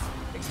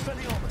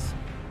 Expelliarmus!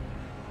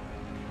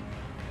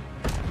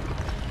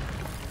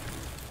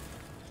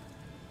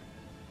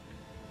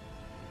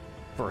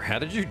 Bro, how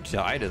did you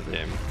die to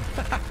them?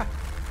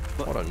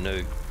 What a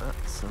nuke.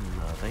 That's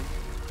unnerving.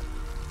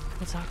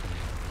 What's happening?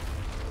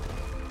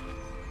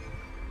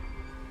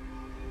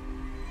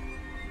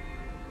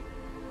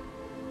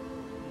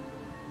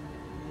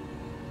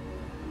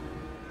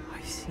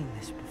 I've seen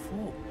this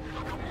before.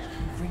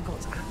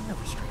 Gringotts and the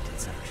restricted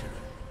section.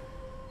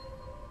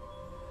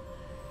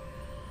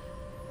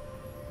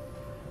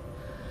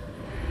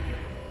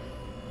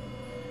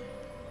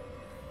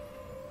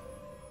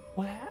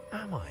 Where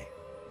am I?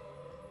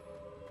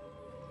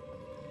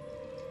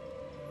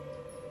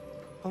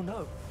 Oh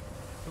no,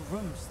 the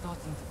room's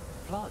starting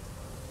to flood.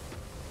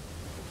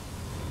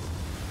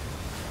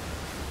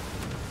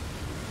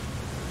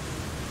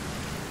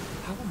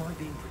 How am I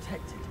being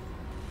protected?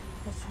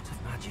 What sort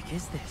of magic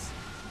is this?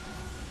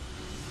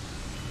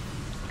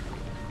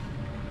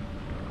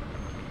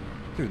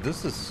 Dude,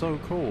 this is so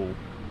cool.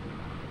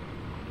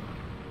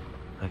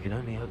 I can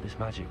only hope this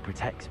magic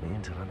protects me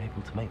until I'm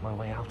able to make my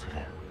way out of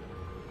here.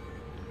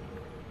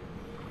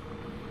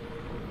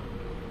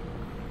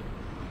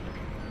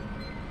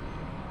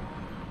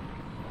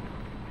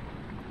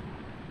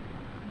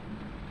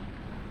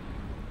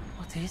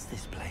 What is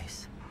this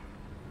place?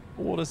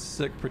 What a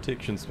sick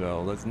protection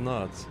spell. That's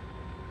nuts.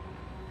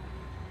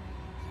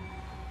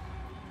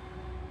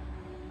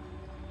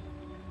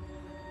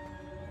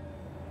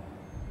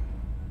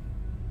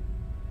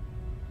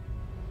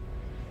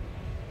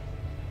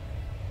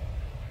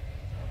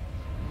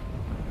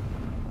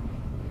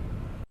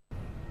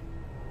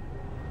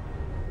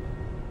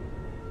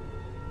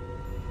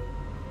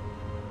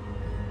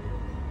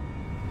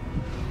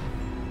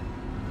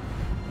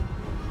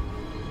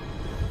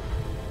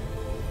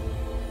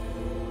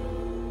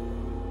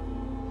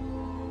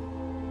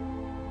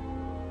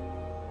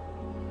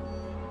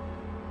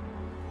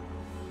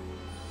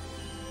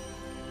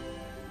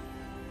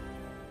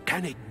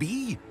 Can it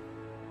be?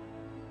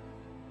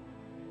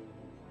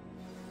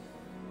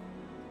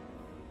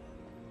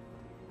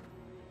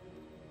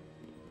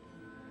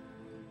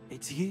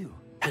 It's you.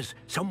 Has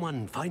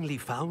someone finally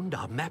found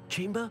our map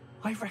chamber?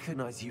 I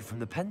recognize you from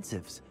the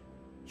Pensives.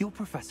 You're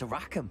Professor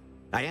Rackham.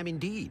 I am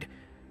indeed.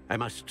 I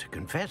must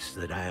confess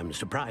that I am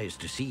surprised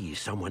to see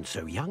someone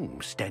so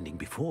young standing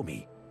before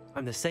me.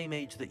 I'm the same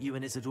age that you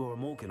and Isadora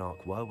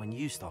Morganach were when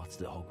you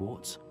started at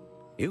Hogwarts.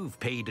 You've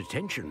paid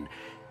attention,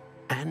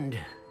 and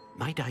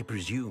might I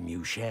presume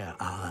you share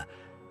our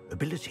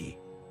ability?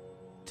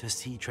 To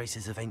see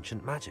traces of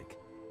ancient magic?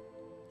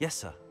 Yes,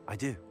 sir, I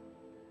do.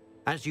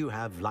 As you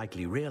have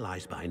likely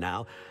realized by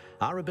now,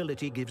 our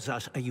ability gives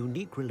us a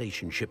unique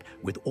relationship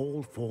with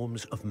all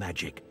forms of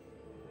magic.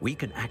 We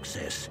can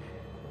access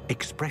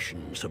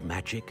expressions of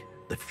magic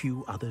that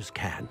few others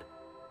can.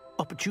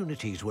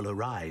 Opportunities will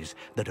arise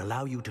that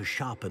allow you to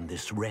sharpen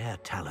this rare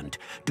talent.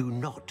 Do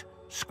not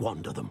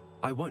squander them.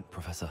 I won't,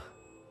 Professor.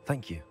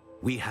 Thank you.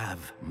 We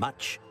have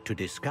much to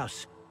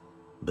discuss.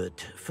 But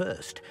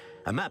first,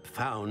 a map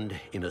found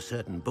in a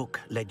certain book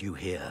led you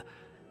here.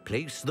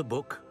 Place the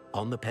book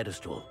on the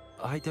pedestal.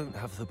 I don't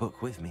have the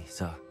book with me,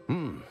 sir.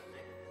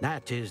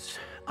 That is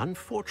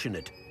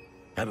unfortunate.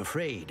 I'm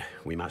afraid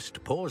we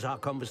must pause our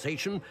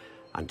conversation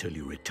until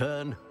you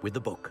return with the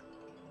book.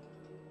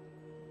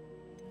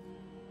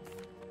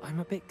 I'm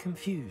a bit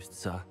confused,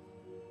 sir.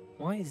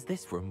 Why is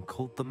this room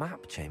called the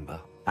map chamber?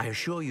 I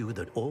assure you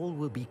that all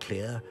will be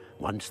clear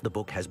once the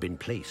book has been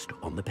placed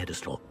on the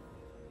pedestal.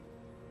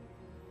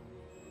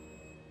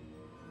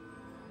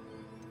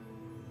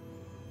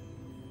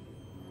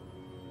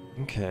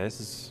 Okay, this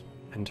is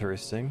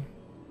interesting.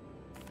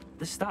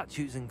 The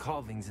statues and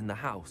carvings in the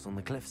house on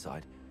the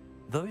cliffside,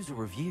 those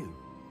are of you.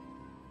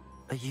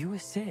 Are you a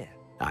seer?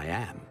 I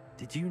am.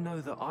 Did you know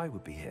that I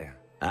would be here?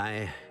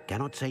 I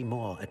cannot say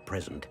more at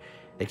present,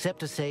 except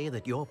to say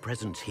that your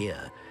presence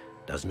here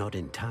does not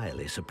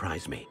entirely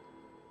surprise me.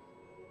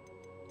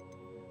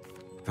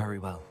 Very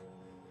well.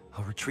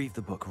 I'll retrieve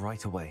the book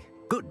right away.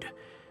 Good.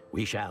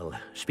 We shall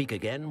speak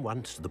again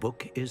once the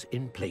book is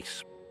in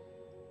place.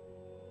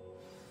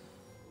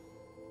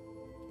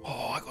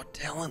 Oh, I got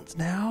talents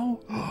now.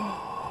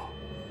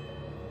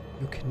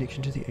 Your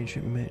connection to the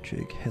ancient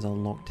magic has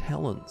unlocked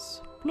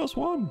talents.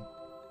 +1.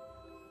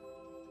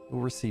 You'll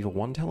receive a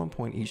 1 talent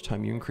point each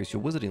time you increase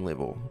your wizarding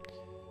level.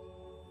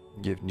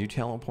 You have new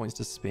talent points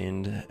to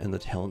spend in the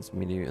talents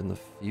menu in the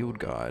field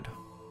guide.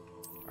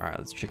 Alright,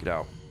 let's check it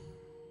out.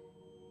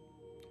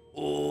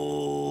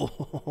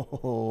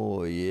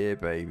 Oh, yeah,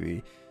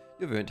 baby.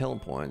 You've earned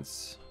talent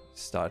points,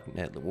 starting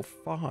at level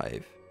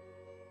 5.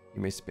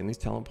 You may spend these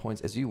talent points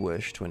as you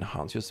wish to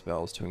enhance your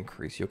spells to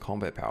increase your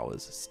combat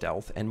powers,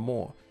 stealth, and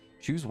more.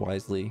 Choose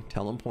wisely.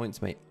 Talent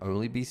points may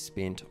only be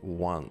spent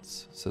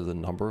once, so the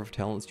number of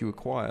talents you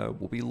acquire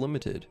will be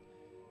limited.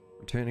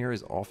 Return here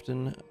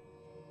often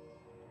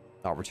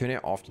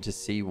to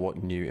see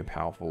what new and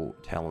powerful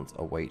talents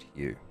await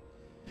you.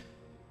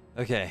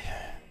 Okay.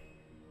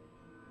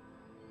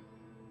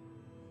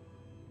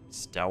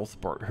 Stealth,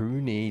 bro.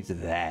 Who needs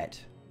that?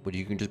 But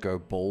you can just go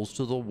balls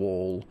to the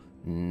wall,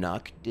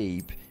 knuck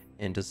deep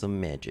into some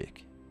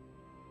magic.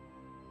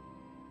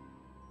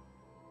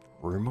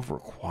 Room of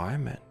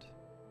requirement.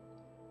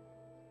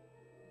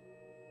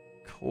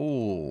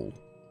 Cool.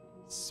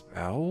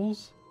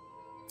 Spells?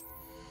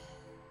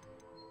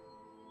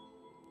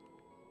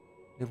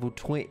 Level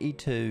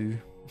 22.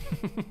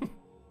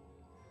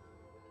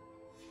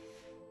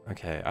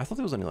 Okay, I thought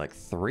there was only like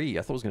 3.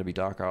 I thought it was going to be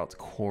Dark Arts,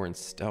 Core, and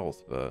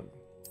Stealth, but...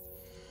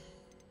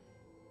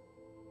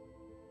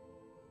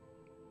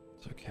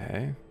 it's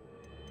okay.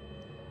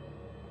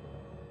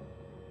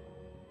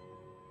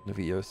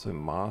 Levioso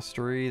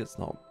Mastery, that's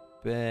not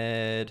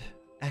bad.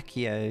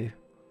 Accio.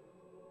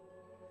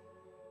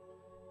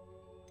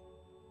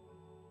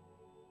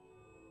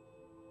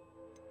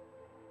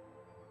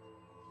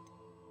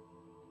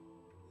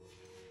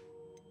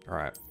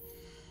 Alright,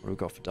 what do we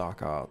got for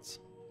Dark Arts?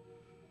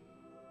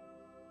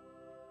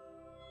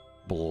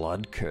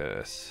 Blood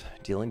Curse.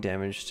 Dealing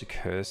damage to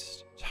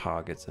cursed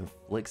targets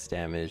inflicts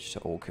damage to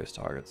all cursed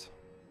targets.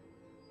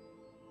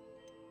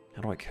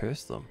 How do I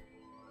curse them?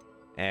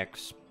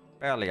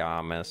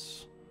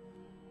 Expelliarmus.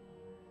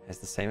 Has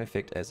the same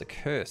effect as a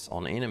curse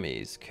on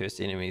enemies.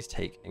 Cursed enemies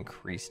take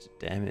increased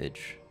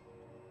damage.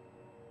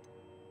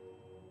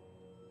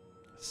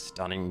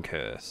 Stunning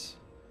Curse.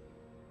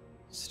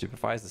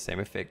 Stupefy has the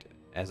same effect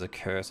as a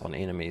curse on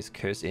enemies.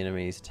 Cursed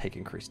enemies take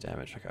increased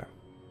damage. Okay.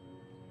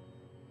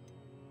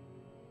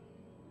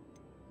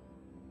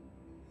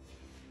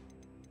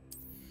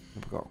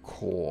 We've got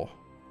Core.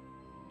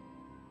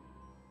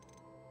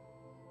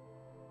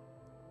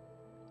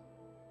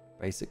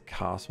 Basic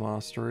Cast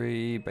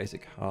Mastery,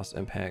 Basic Cast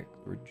Impact,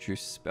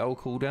 Reduce Spell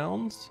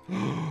cooldowns.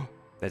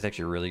 That's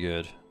actually really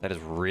good. That is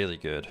really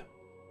good.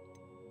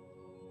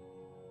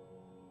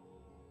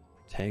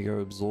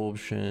 Protego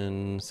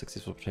Absorption,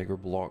 successful Protego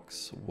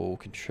blocks will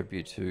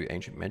contribute to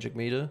Ancient Magic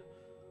meter.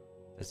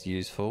 That's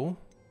useful.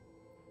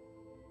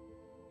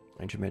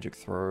 Ancient Magic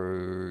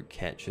Throw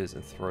catches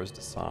and throws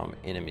disarm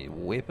enemy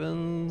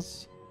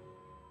weapons.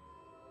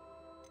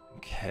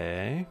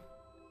 Okay.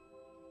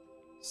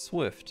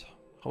 Swift.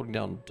 Holding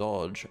down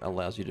dodge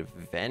allows you to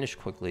vanish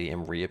quickly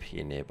and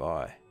reappear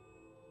nearby.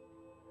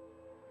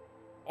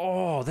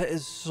 Oh, that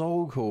is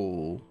so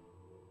cool.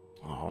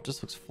 Oh, it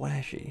just looks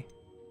flashy.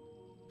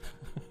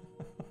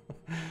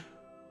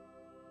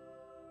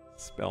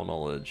 Spell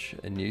knowledge.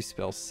 A new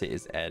spell set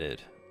is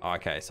added.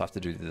 Okay, so I have to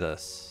do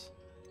this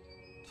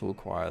to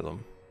acquire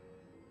them.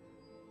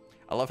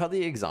 I love how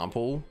the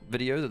example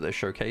video that they're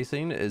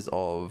showcasing is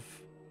of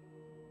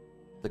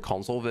the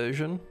console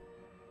version,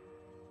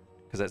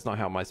 because that's not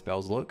how my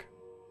spells look.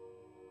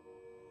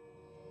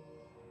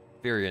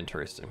 Very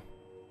interesting.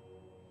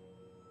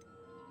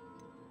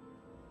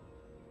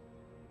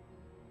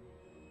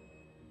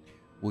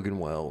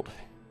 Wiggenweld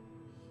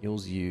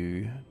heals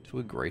you to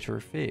a greater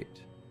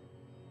effect.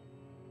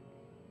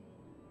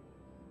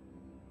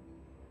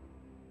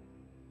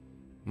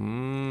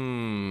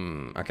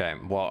 Okay,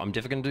 well, I'm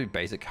definitely gonna do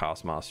basic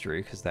cast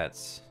mastery because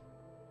that's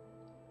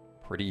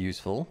pretty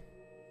useful.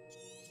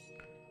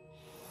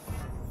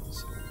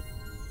 So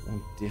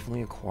we'll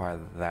definitely acquire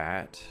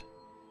that.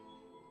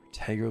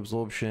 Protego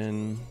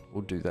absorption,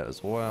 we'll do that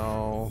as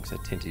well because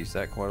I tend to use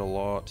that quite a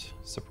lot,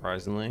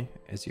 surprisingly,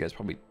 as you guys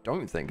probably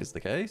don't think is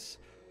the case.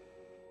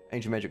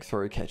 Ancient magic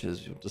throw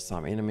catches, you'll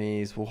disarm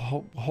enemies. We'll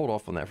hold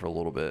off on that for a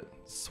little bit.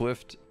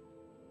 Swift,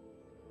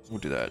 we'll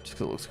do that just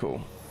because it looks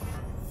cool.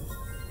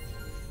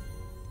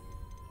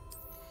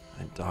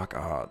 And dark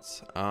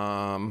arts. What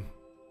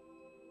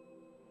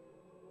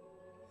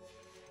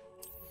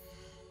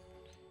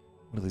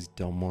are these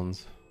dumb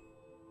ones?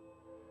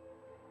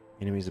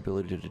 Enemy's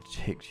ability to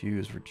detect you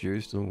is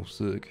reduced. Oh,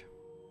 sick.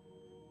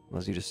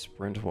 Unless you just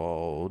sprint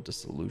while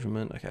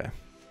disillusionment. Okay.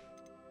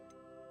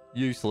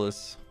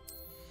 Useless.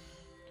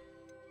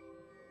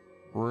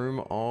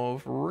 Room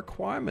of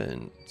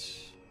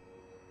requirement.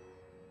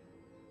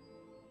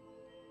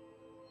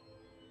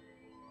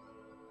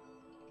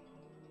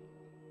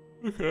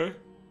 Okay.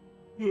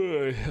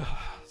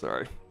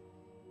 Sorry.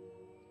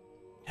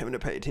 Having to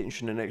pay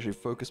attention and actually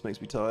focus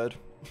makes me tired.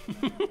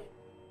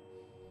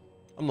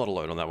 I'm not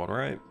alone on that one,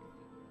 right?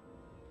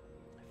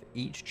 For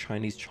each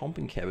Chinese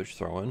chomping cabbage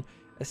thrown,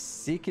 a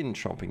second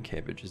chomping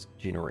cabbage is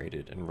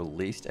generated and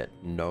released at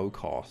no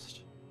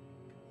cost.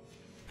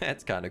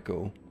 That's kind of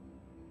cool.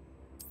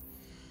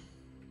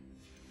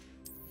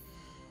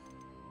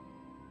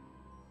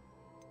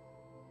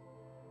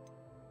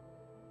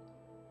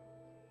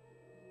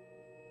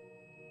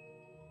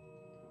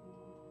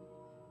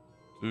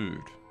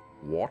 Dude,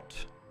 what?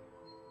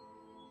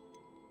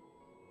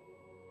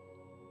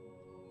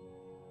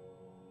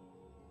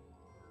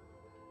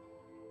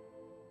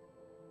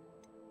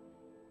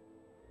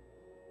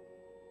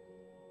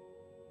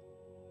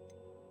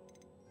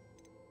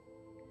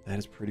 That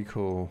is pretty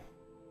cool.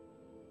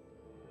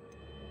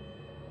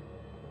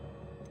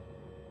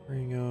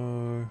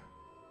 Ringo.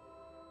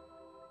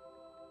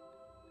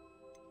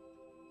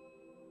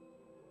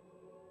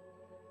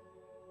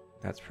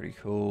 That's pretty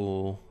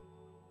cool.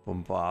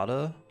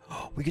 Bombarda.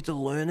 We get to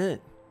learn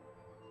it.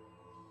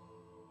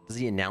 Does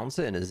he announce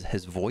it and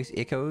his voice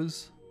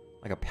echoes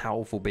like a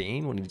powerful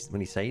being when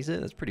he says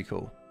it? That's pretty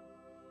cool.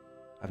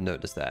 I've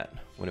noticed that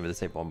whenever they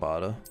say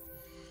Bombarda.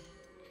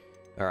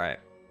 All right.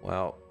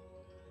 Well.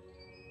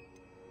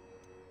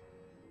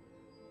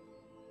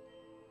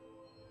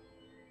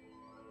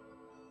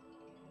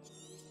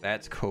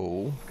 That's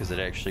cool because it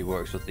actually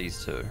works with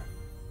these two.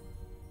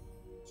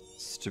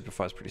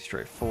 Stupefy is pretty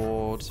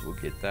straightforward, so we'll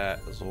get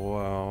that as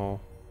well.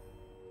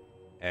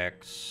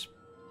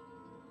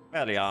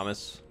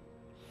 Expelliarmus.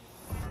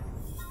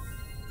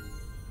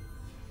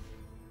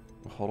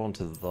 We'll hold on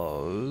to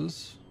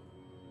those.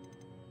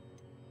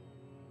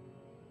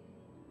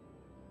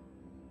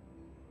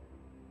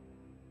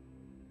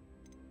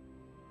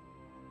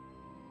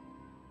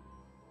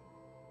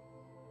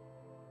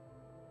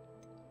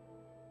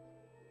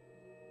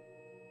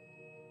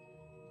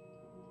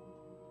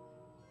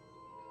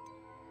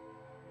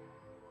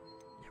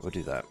 Yeah, we'll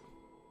do that.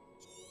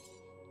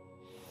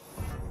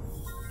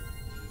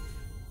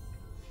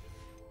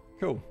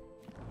 Cool.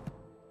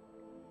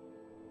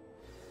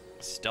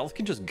 Stealth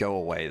can just go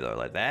away though,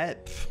 like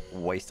that.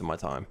 Waste of my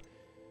time.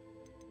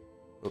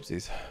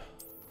 Oopsies.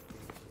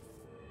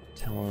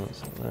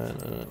 Talents. Do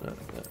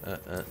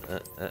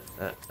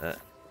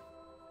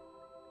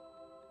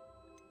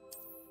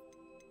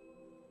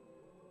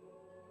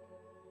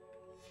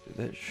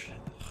that shit.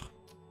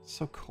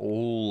 So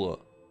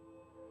cool.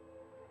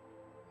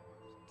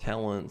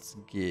 Talents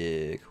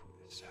gig.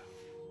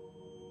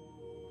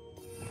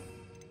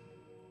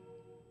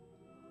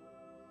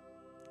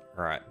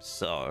 Alright,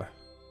 so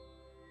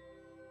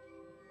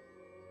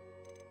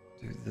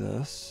do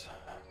this.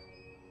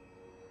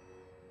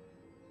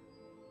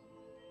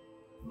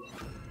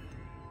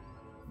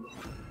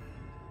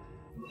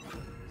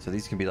 So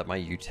these can be like my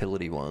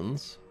utility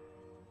ones.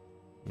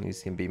 And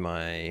these can be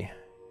my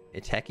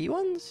attacky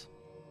ones?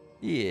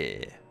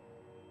 Yeah.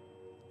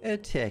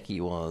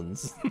 Attacky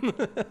ones.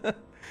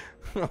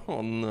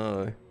 Oh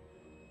no.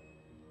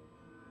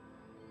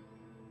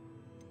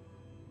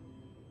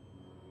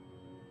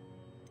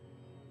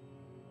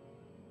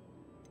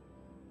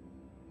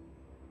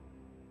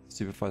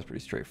 Stupefy is pretty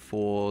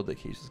straightforward. That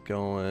keeps us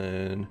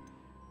going.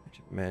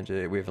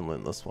 Magic. We haven't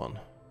learned this one.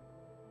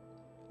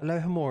 Hello,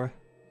 Hamora.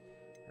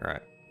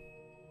 Alright.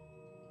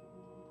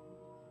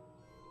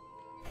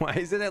 Why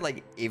isn't it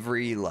like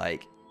every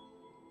like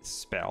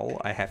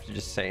spell I have to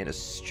just say in a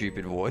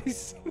stupid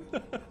voice?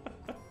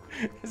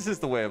 It's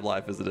just the way of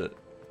life, isn't it?